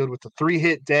Wrigley Field with a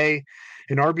 3-hit day,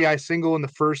 an RBI single in the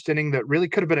first inning that really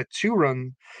could have been a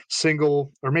 2-run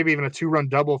single, or maybe even a 2-run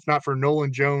double, if not for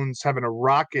Nolan Jones having a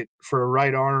rocket for a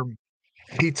right arm.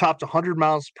 He topped 100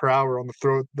 miles per hour on the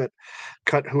throw that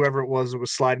cut whoever it was that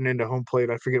was sliding into home plate.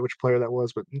 I forget which player that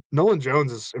was, but Nolan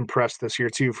Jones is impressed this year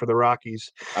too for the Rockies.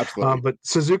 Absolutely. But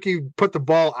Suzuki put the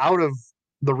ball out of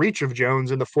the reach of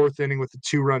Jones in the 4th inning with a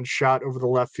 2-run shot over the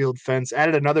left field fence,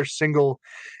 added another single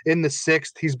in the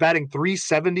 6th. He's batting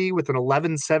 .370 with an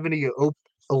 1170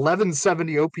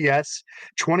 OPS,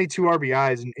 22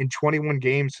 RBIs in 21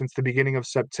 games since the beginning of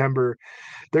September.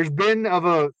 There's been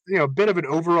a bit of an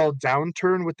overall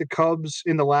downturn with the Cubs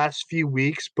in the last few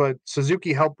weeks, but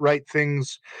Suzuki helped right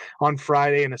things on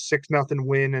Friday in a 6-0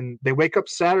 win, and they wake up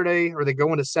Saturday, or they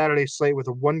go into Saturday slate with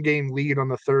a 1-game lead on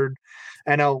the 3rd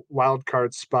NL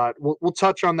wildcard spot. We'll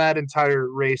touch on that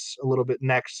entire race a little bit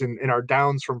next in our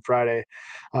downs from Friday.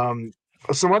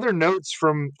 Some other notes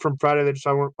from Friday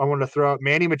that I wanted to throw out.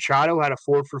 Manny Machado had a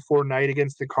 4-for-4 night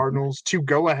against the Cardinals, 2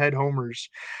 go-ahead homers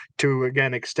to,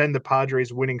 again, extend the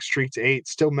Padres' winning streak to 8,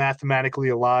 still mathematically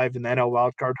alive in the NL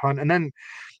wildcard hunt. And then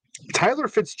Tyler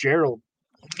Fitzgerald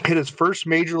hit his first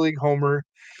major league homer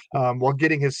while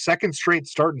getting his second straight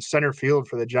start in center field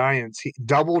for the Giants. He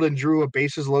doubled and drew a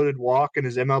bases-loaded walk in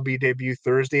his MLB debut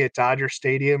Thursday at Dodger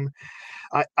Stadium.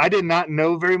 I did not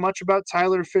know very much about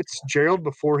Tyler Fitzgerald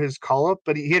before his call-up,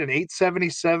 but he hit an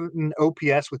 .877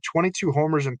 OPS with 22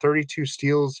 homers and 32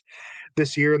 steals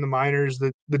this year in the minors.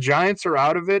 The Giants are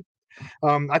out of it.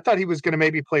 I thought he was going to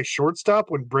maybe play shortstop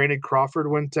when Brandon Crawford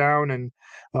went down and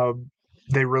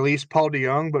they released Paul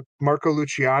DeJong, but Marco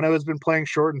Luciano has been playing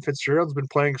short and Fitzgerald's been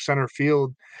playing center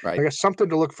field. Right. I guess something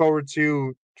to look forward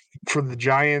to for the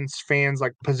Giants fans,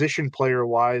 like position player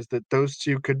wise, that those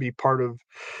two could be part of,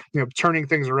 turning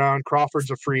things around. Crawford's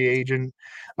a free agent.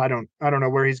 I don't know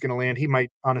where he's going to land. He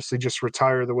might honestly just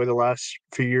retire the way the last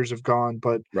few years have gone,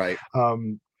 but right. I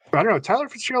don't know. Tyler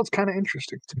Fitzgerald's kind of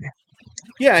interesting to me.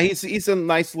 Yeah, he's a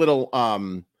nice little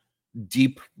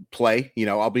deep play.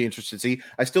 I'll be interested to see.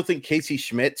 I still think Casey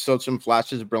Schmidt showed some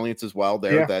flashes of brilliance as well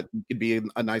there. Yeah. That could be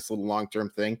a nice little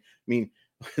long-term thing. I mean,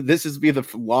 this is be the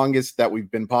longest that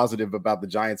we've been positive about the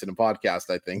Giants in a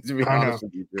podcast, I think, to be honest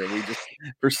with you. We just,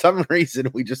 for some reason,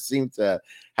 we just seem to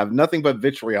have nothing but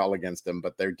vitriol against them,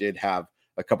 but they did have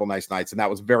a couple nice nights, and that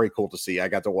was very cool to see. I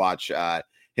got to watch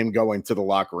him go into the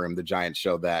locker room. The Giants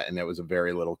showed that, and it was a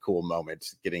very little cool moment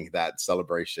getting that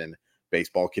celebration.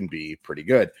 Baseball can be pretty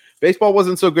good. Baseball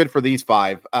wasn't so good for these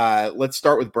 5. Let's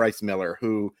start with Bryce Miller,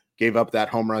 who gave up that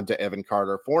home run to Evan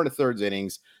Carter, 4 1/3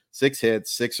 innings, 6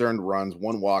 hits, 6 earned runs,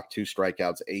 1 walk, 2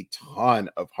 strikeouts, a ton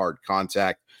of hard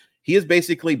contact. He has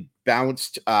basically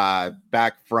bounced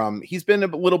back from, he's been a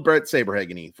little Brett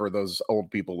Saberhagen-y for those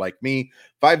old people like me.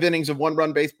 5 innings of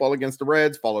 1-run baseball against the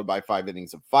Reds, followed by 5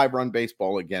 innings of 5-run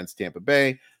baseball against Tampa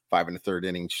Bay, 5 1/3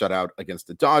 innings shutout against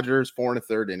the Dodgers, 4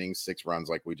 1/3 innings, 6 runs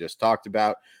like we just talked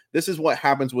about. This is what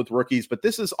happens with rookies, but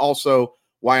this is also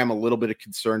why I'm a little bit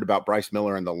concerned about Bryce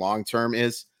Miller in the long term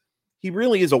is he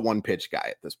really is a one-pitch guy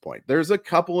at this point. There's a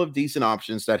couple of decent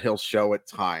options that he'll show at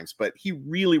times, but he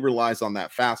really relies on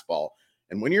that fastball.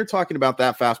 And when you're talking about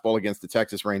that fastball against the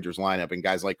Texas Rangers lineup and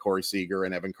guys like Corey Seager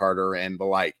and Evan Carter and the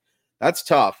like, that's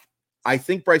tough. I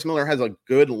think Bryce Miller has a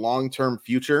good long-term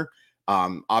future.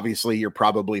 Obviously, you're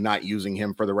probably not using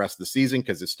him for the rest of the season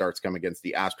because it starts coming against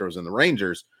the Astros and the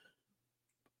Rangers.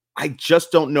 I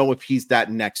just don't know if he's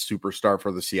that next superstar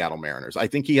for the Seattle Mariners. I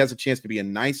think he has a chance to be a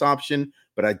nice option,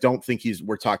 but I don't think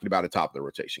we're talking about a top of the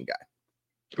rotation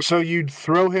guy. So you'd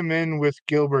throw him in with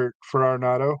Gilbert for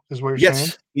Arenado, is what you're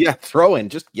saying? Yeah, throw in.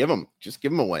 Just give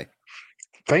him away.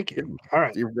 Thank you. All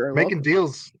right. You're very making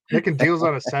deals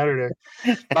on a Saturday.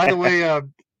 By the way,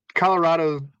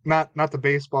 Colorado, not the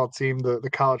baseball team, the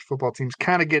college football team's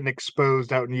kind of getting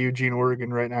exposed out in Eugene,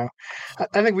 Oregon right now.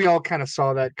 I think we all kind of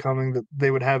saw that coming, that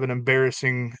they would have an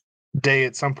embarrassing day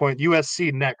at some point.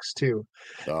 USC next too.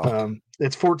 Oh.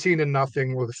 It's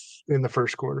 14-0 in the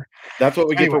first quarter. That's what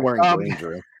we get for wearing green,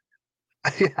 Drew.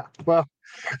 Yeah, well,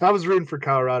 I was rooting for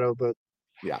Colorado, but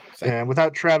and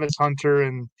without Travis Hunter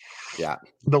and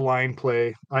the line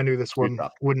play, I knew this one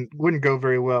wouldn't go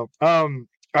very well.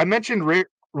 I mentioned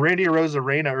Randy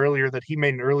Arozarena earlier that he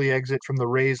made an early exit from the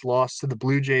Rays' loss to the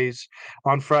Blue Jays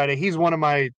on Friday. He's one of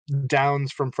my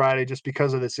downs from Friday just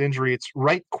because of this injury. It's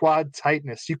right quad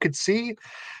tightness. You could see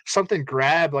something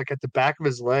grab like at the back of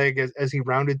his leg as he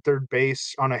rounded third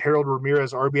base on a Harold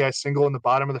Ramirez RBI single in the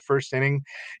bottom of the first inning.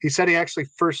 He said he actually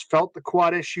first felt the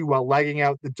quad issue while lagging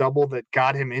out the double that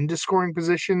got him into scoring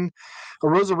position.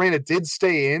 Arozarena did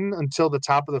stay in until the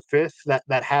top of the fifth.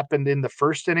 That happened in the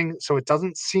first inning, so it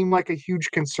doesn't seem like a huge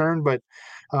concern, but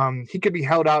he could be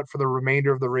held out for the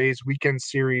remainder of the Rays weekend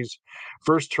series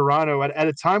versus Toronto at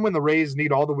a time when the Rays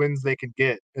need all the wins they can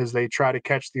get as they try to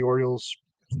catch the Orioles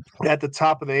at the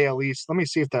top of the AL East. Let me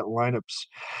see if that lineup's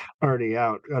already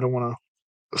out. I don't want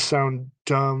to sound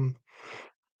dumb.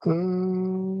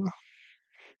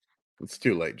 It's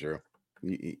too late, Drew.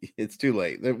 It's too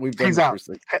late. We've done He's out.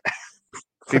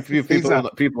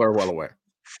 People are well aware.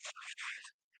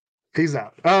 He's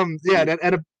out.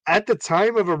 At the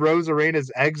time of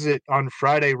Arozarena's exit on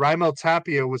Friday, Raimel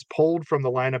Tapia was pulled from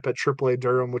the lineup at AAA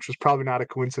Durham, which was probably not a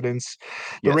coincidence.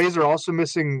 The Rays are also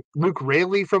missing Luke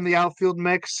Raley from the outfield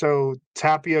mix, so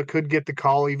Tapia could get the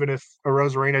call even if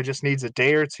Arozarena just needs a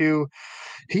day or two.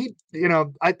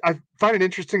 I find it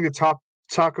interesting to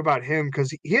talk about him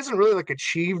because he hasn't really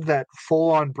achieved that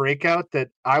full-on breakout that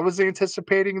I was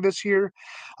anticipating this year.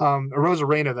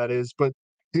 Arozarena, that is, but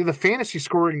the fantasy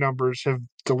scoring numbers have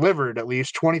delivered at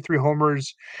least 23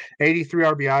 homers, 83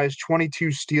 RBIs,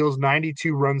 22 steals,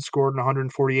 92 runs scored in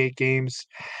 148 games.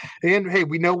 And hey,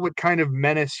 we know what kind of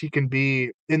menace he can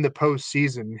be in the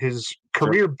postseason. His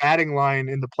career batting line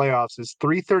in the playoffs is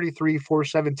 333,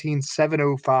 417,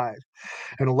 705,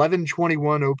 and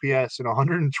 1121 OPS and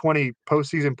 120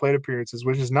 postseason plate appearances,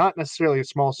 which is not necessarily a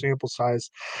small sample size.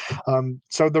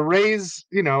 So the Rays,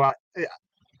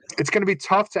 it's going to be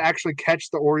tough to actually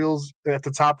catch the Orioles at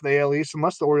the top of the AL East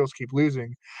unless the Orioles keep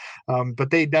losing. But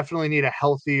they definitely need a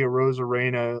healthy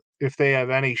Arozarena if they have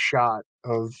any shot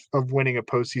of winning a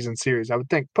postseason series. I would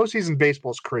think postseason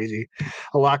baseball is crazy.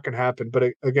 A lot can happen.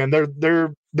 But again,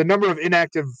 they're the number of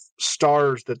inactive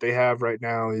stars that they have right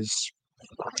now is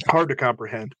hard to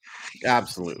comprehend.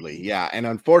 Absolutely. Yeah. And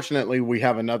unfortunately, we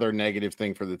have another negative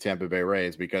thing for the Tampa Bay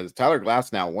Rays because Tyler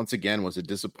Glasnow, once again, was a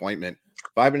disappointment.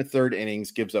 5 1/3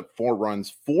 innings, gives up 4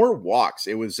 runs, 4 walks.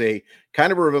 It was a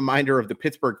kind of a reminder of the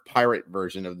Pittsburgh Pirate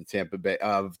version of the Tampa Bay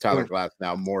of Tyler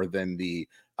Glasnow more than the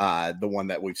one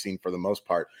that we've seen for the most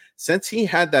part. Since he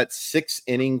had that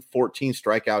 6-inning, 14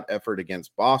 strikeout effort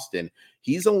against Boston,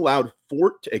 he's allowed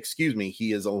 4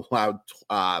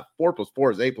 plus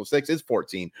 4 is 8 plus 6 is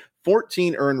 14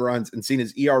 earned runs and seen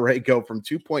his ERA go from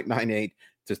 2.98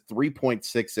 to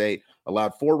 3.68,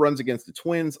 allowed 4 runs against the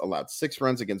Twins, allowed 6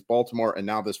 runs against Baltimore, and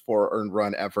now this 4 earned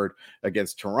run effort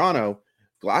against Toronto.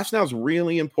 Glasnow's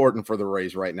really important for the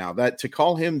Rays right now. That to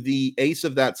call him the ace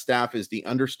of that staff is the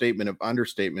understatement of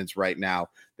understatements right now.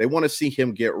 They want to see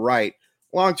him get right.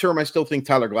 Long term, I still think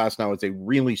Tyler Glasnow is a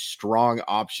really strong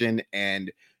option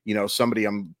and somebody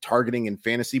I'm targeting in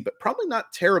fantasy, but probably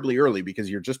not terribly early because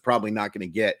you're just probably not going to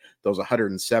get those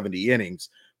 170 innings.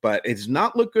 But it's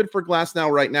not looked good for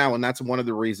Glasnow right now, and that's one of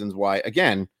the reasons why,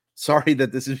 again, sorry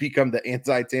that this has become the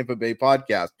anti-Tampa Bay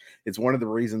podcast. It's one of the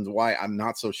reasons why I'm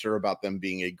not so sure about them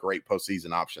being a great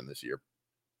postseason option this year.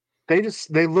 They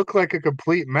look like a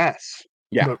complete mess.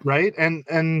 Yeah. Right? And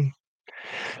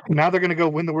now they're going to go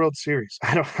win the World Series.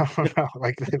 I don't know.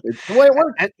 Like it's the way it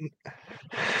works.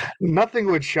 Nothing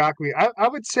would shock me. I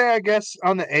would say, I guess,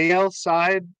 on the AL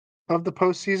side of the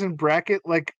postseason bracket,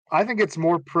 like I think it's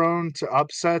more prone to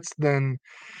upsets than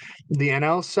the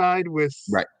NL side. With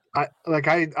right, I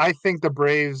think the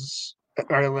Braves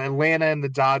or Atlanta and the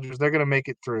Dodgers, they're going to make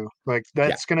it through. Like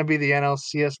that's going to be the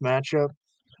NLCS matchup.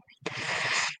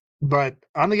 But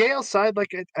on the AL side,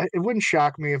 like it wouldn't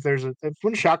shock me if it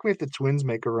wouldn't shock me if the Twins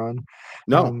make a run.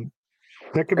 No,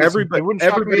 that could be everybody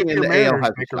in the AL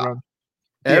has a shot.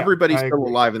 Everybody still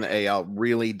alive in the AL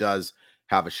really does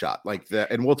have a shot like that.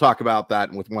 And we'll talk about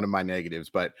that with one of my negatives,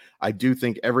 but I do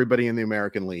think everybody in the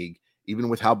American League, even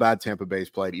with how bad Tampa Bay's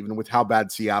played, even with how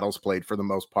bad Seattle's played for the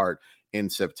most part in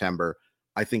September,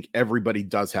 I think everybody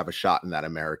does have a shot in that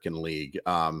American League.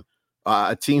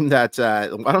 A team that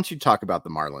why don't you talk about the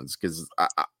Marlins? Because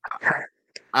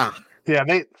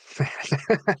they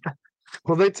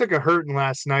well, they took a hurting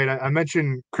last night. I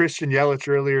mentioned Christian Yelich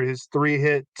earlier. His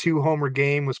 3-hit, 2-homer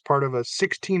game was part of a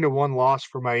 16-1 loss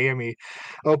for Miami,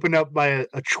 opened up by a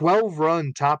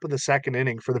 12-run top of the second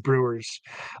inning for the Brewers.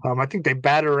 I think they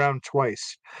batted around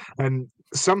twice, and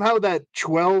somehow that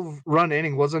 12-run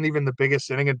inning wasn't even the biggest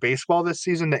inning in baseball this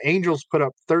season. The Angels put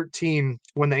up 13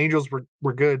 when the Angels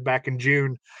were good back in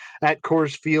June at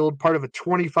Coors Field, part of a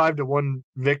 25-1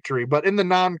 victory. But in the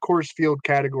non-Coors Field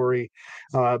category,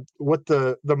 what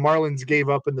the Marlins gave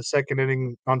up in the second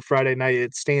inning on Friday night,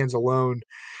 it stands alone.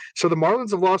 So the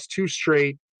Marlins have lost 2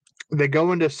 straight. They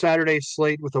go into Saturday's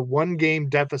slate with a 1-game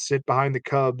deficit behind the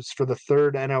Cubs for the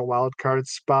 3rd NL wildcard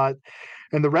spot.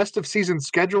 And the rest of season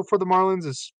schedule for the Marlins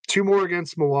is 2 more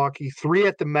against Milwaukee, 3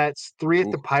 at the Mets, 3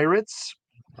 at the Pirates.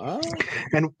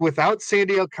 And without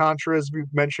Sandy Alcantara, as we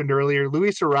mentioned earlier,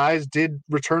 Luis Arraez did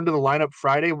return to the lineup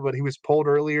Friday, but he was pulled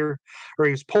early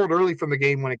from the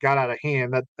game when it got out of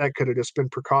hand. That could have just been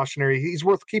precautionary. He's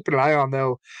worth keeping an eye on,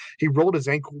 though. He rolled his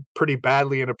ankle pretty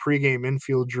badly in a pregame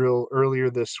infield drill earlier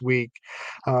this week.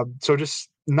 So just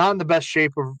not in the best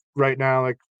shape of right now,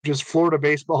 like just Florida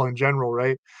baseball in general,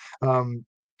 right?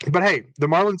 But hey, the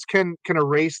Marlins can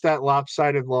erase that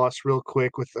lopsided loss real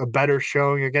quick with a better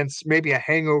showing against maybe a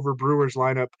hangover Brewers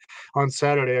lineup on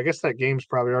Saturday. I guess that game's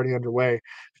probably already underway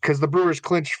because the Brewers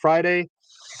clinched Friday,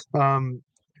 and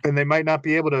they might not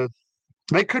be able to.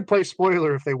 They could play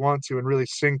spoiler if they want to and really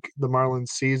sink the Marlins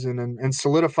season and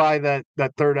solidify that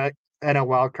 3rd NL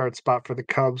wildcard spot for the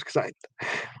Cubs. Because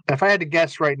if I had to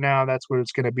guess right now, that's what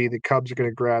it's going to be. The Cubs are going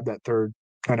to grab that 3rd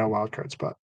NL wildcard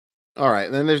spot. All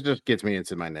right, then this just gets me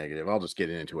into my negative. I'll just get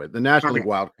into it. The National League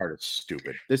wild card is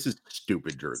stupid. This is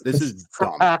stupid, Drew. This is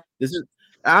dumb. This is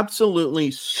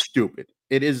absolutely stupid.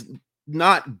 It is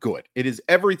not good. It is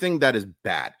everything that is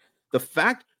bad. The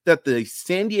fact that the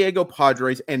San Diego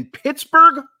Padres and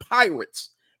Pittsburgh Pirates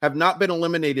have not been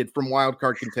eliminated from wild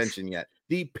card contention yet.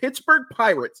 The Pittsburgh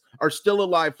Pirates are still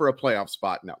alive for a playoff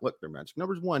spot. Now, look, their magic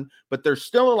number's 1, but they're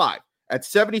still alive at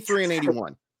 73 and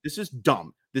 81. This is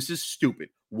dumb. This is stupid.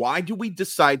 Why do we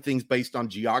decide things based on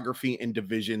geography and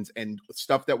divisions and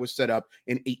stuff that was set up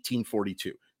in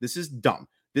 1842? This is dumb.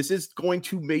 This is going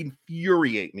to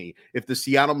infuriate me if the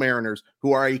Seattle Mariners,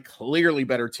 who are a clearly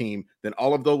better team than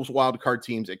all of those wild card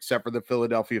teams except for the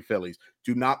Philadelphia Phillies,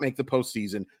 do not make the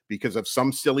postseason because of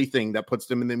some silly thing that puts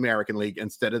them in the American League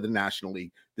instead of the National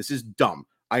League. This is dumb.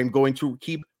 I am going to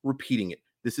keep repeating it.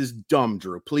 This is dumb,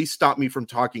 Drew. Please stop me from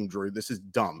talking, Drew. This is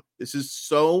dumb. This is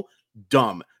so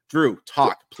dumb. Drew,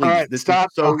 talk, please. All right, this stop.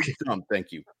 is so Okay. dumb.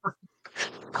 Thank you.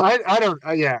 I don't.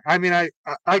 Yeah, I mean,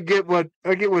 I get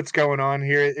what's going on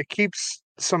here. It keeps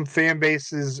some fan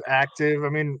bases active. I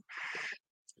mean,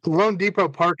 Lone Depot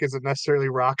Park isn't necessarily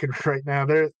rocking right now.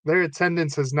 Their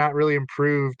attendance has not really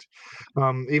improved,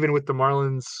 even with the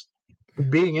Marlins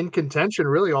being in contention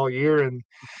really all year. And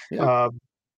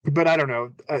but I don't know.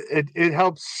 It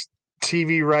helps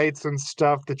TV rights and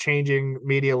stuff, the changing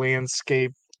media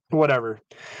landscape, whatever.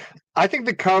 I think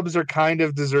the Cubs are kind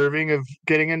of deserving of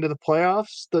getting into the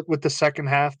playoffs with the second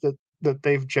half that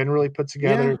they've generally put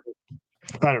together.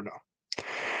 Yeah. I don't know.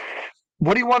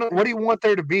 What do you want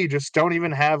there to be? Just don't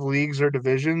even have leagues or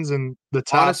divisions, and the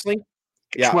top Honestly,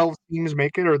 12 teams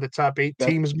make it, or the top 8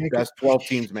 teams make it? Best 12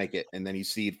 teams make it, and then you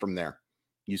seed from there.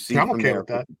 You see, I'm okay with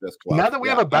that. Now that we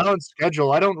have a balanced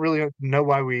schedule, I don't really know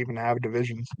why we even have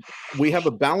divisions. We have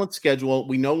a balanced schedule.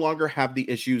 We no longer have the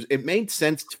issues. It made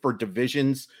sense for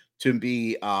divisions to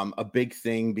be a big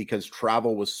thing because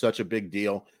travel was such a big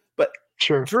deal. But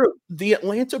sure, Drew, the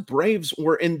Atlanta Braves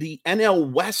were in the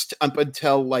NL West up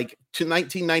until to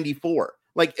 1994.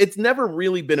 Like, it's never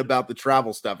really been about the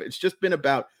travel stuff. It's just been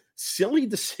about silly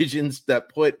decisions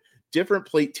that put different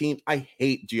plate teams. I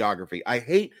hate geography. I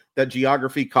hate that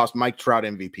geography cost Mike Trout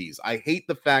MVPs. I hate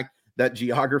the fact that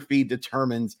geography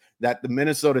determines that the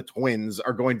Minnesota Twins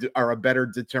are a better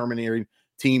determining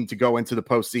team to go into the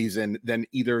postseason than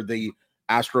either the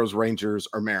Astros, Rangers,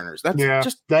 or Mariners. That's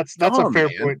dumb, a fair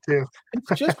man. point too.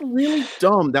 It's just really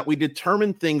dumb that we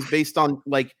determine things based on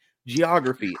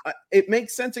geography. It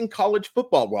makes sense in college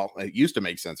football. Well, it used to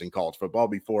make sense in college football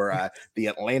before the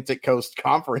Atlantic Coast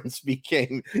Conference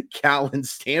became Cal and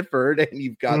Stanford, and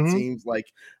you've got teams like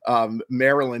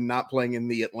Maryland not playing in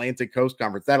the Atlantic Coast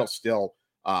Conference. That'll still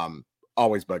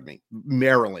always bug me.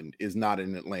 Maryland is not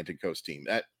an Atlantic Coast team.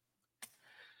 That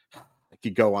I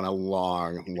could go on a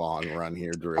long run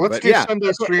here, Drew. Let's do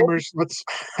Sunday streamers.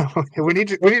 We need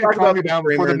to calm you down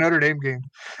before the Notre Dame game.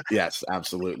 Yes,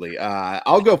 absolutely.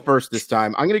 I'll go first this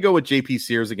time. I'm going to go with JP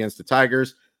Sears against the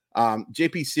Tigers.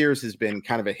 JP Sears has been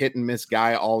kind of a hit and miss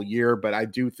guy all year, but I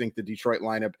do think the Detroit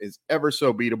lineup is ever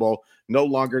so beatable. No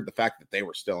longer the fact that they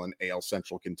were still in AL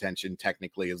Central contention,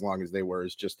 technically, as long as they were,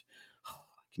 is just,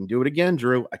 I can do it again,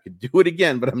 Drew. I could do it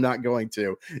again, but I'm not going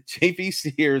to. JP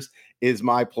Sears is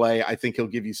my play. I think he'll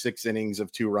give you 6 innings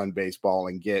of 2-run baseball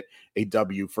and get a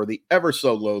W for the ever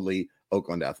so lowly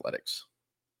Oakland Athletics.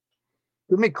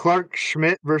 Give me Clark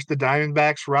Schmidt versus the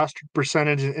Diamondbacks. Roster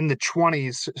percentage in the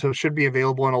 20s, so should be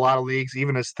available in a lot of leagues,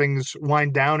 even as things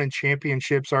wind down and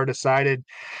championships are decided.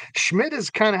 Schmidt has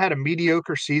kind of had a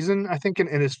mediocre season, I think, in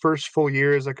his first full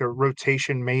year as like a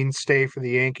rotation mainstay for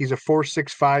the Yankees. A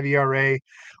 4.65 ERA,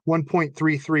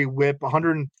 1.33 WHIP,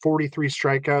 143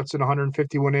 strikeouts in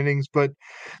 151 innings. But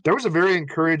there was a very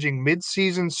encouraging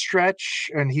midseason stretch,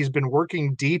 and he's been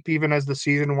working deep even as the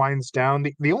season winds down.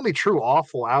 The only true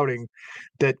awful outing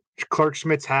that Clark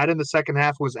Schmidt's had in the second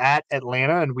half was at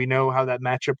Atlanta, and we know how that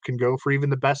matchup can go for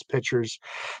even the best pitchers.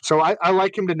 So I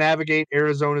like him to navigate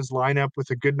Arizona's lineup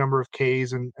with a good number of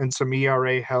Ks and some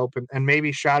ERA help and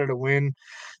maybe shot at a win.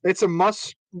 It's a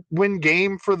must-win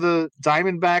game for the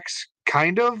Diamondbacks,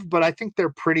 kind of, but I think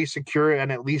they're pretty secure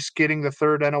and at least getting the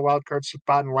third NL wildcard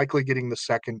spot and likely getting the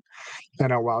second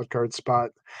NL wildcard spot.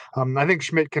 I think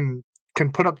Schmidt can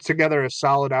put up together a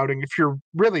solid outing. If you're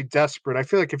really desperate, I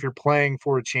feel like if you're playing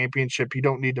for a championship, you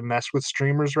don't need to mess with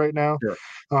streamers right now. Sure.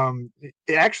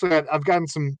 Actually, I've gotten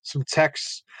some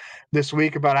texts this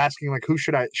week about asking like, who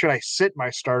should I sit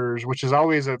my starters, which is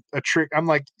always a trick. I'm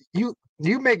like, you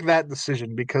make that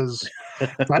decision, because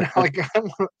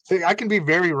I can be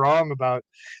very wrong about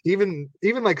even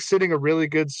like sitting a really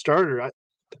good starter.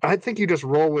 I think you just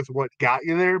roll with what got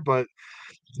you there, but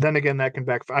then again, that can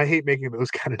backfire. I hate making those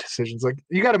kind of decisions. Like,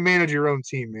 you got to manage your own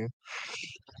team, man.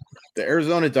 The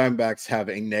Arizona Diamondbacks have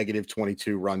a negative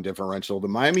 22 run differential. The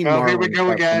Miami Here we Marlins go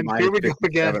have again. a minus Here we go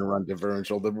 57 again. run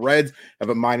differential. The Reds have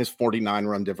a minus 49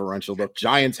 run differential. The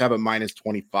Giants have a minus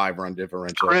 25 run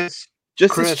differential. Chris,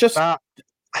 Just stop.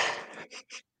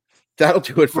 that'll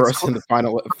do it for us in the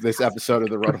final of this episode of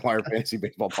the RotoWire Fantasy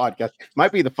Baseball Podcast.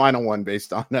 Might be the final one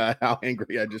based on how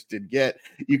angry I just did get.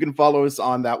 You can follow us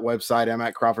on that website. I'm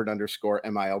at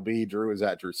Crawford_MILB. Drew is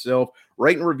at Drew Silv.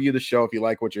 Rate and review the show if you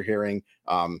like what you're hearing.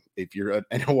 If you're a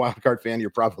wildcard fan,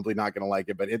 you're probably not going to like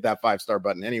it, but hit that 5-star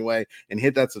button anyway and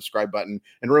hit that subscribe button.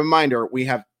 And a reminder, we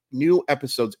have new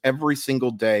episodes every single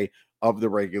day of the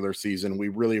regular season. We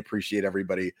really appreciate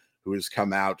everybody who has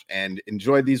come out and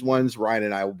enjoyed these ones. Ryan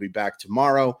and I will be back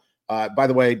tomorrow. By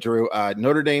the way, Drew,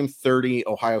 Notre Dame 30,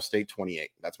 Ohio State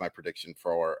 28. That's my prediction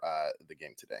for the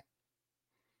game today.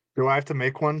 Do I have to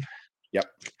make one? Yep.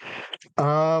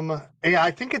 Yeah, I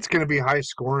think it's going to be high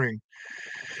scoring.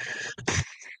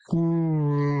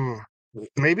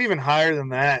 Maybe even higher than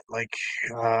that. Like,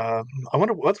 I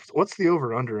wonder what's the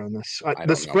over under on this.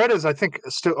 The spread is, I think,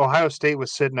 still Ohio State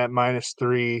was sitting at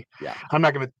 -3. Yeah.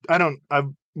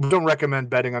 I don't recommend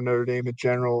betting on Notre Dame in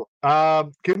general.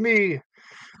 Give me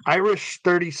Irish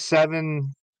 37,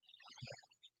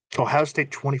 Ohio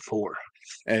State 24.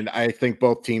 And I think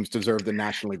both teams deserve the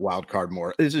National League wild card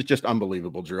more. This is just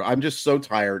unbelievable, Drew. I'm just so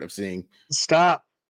tired of seeing. Stop.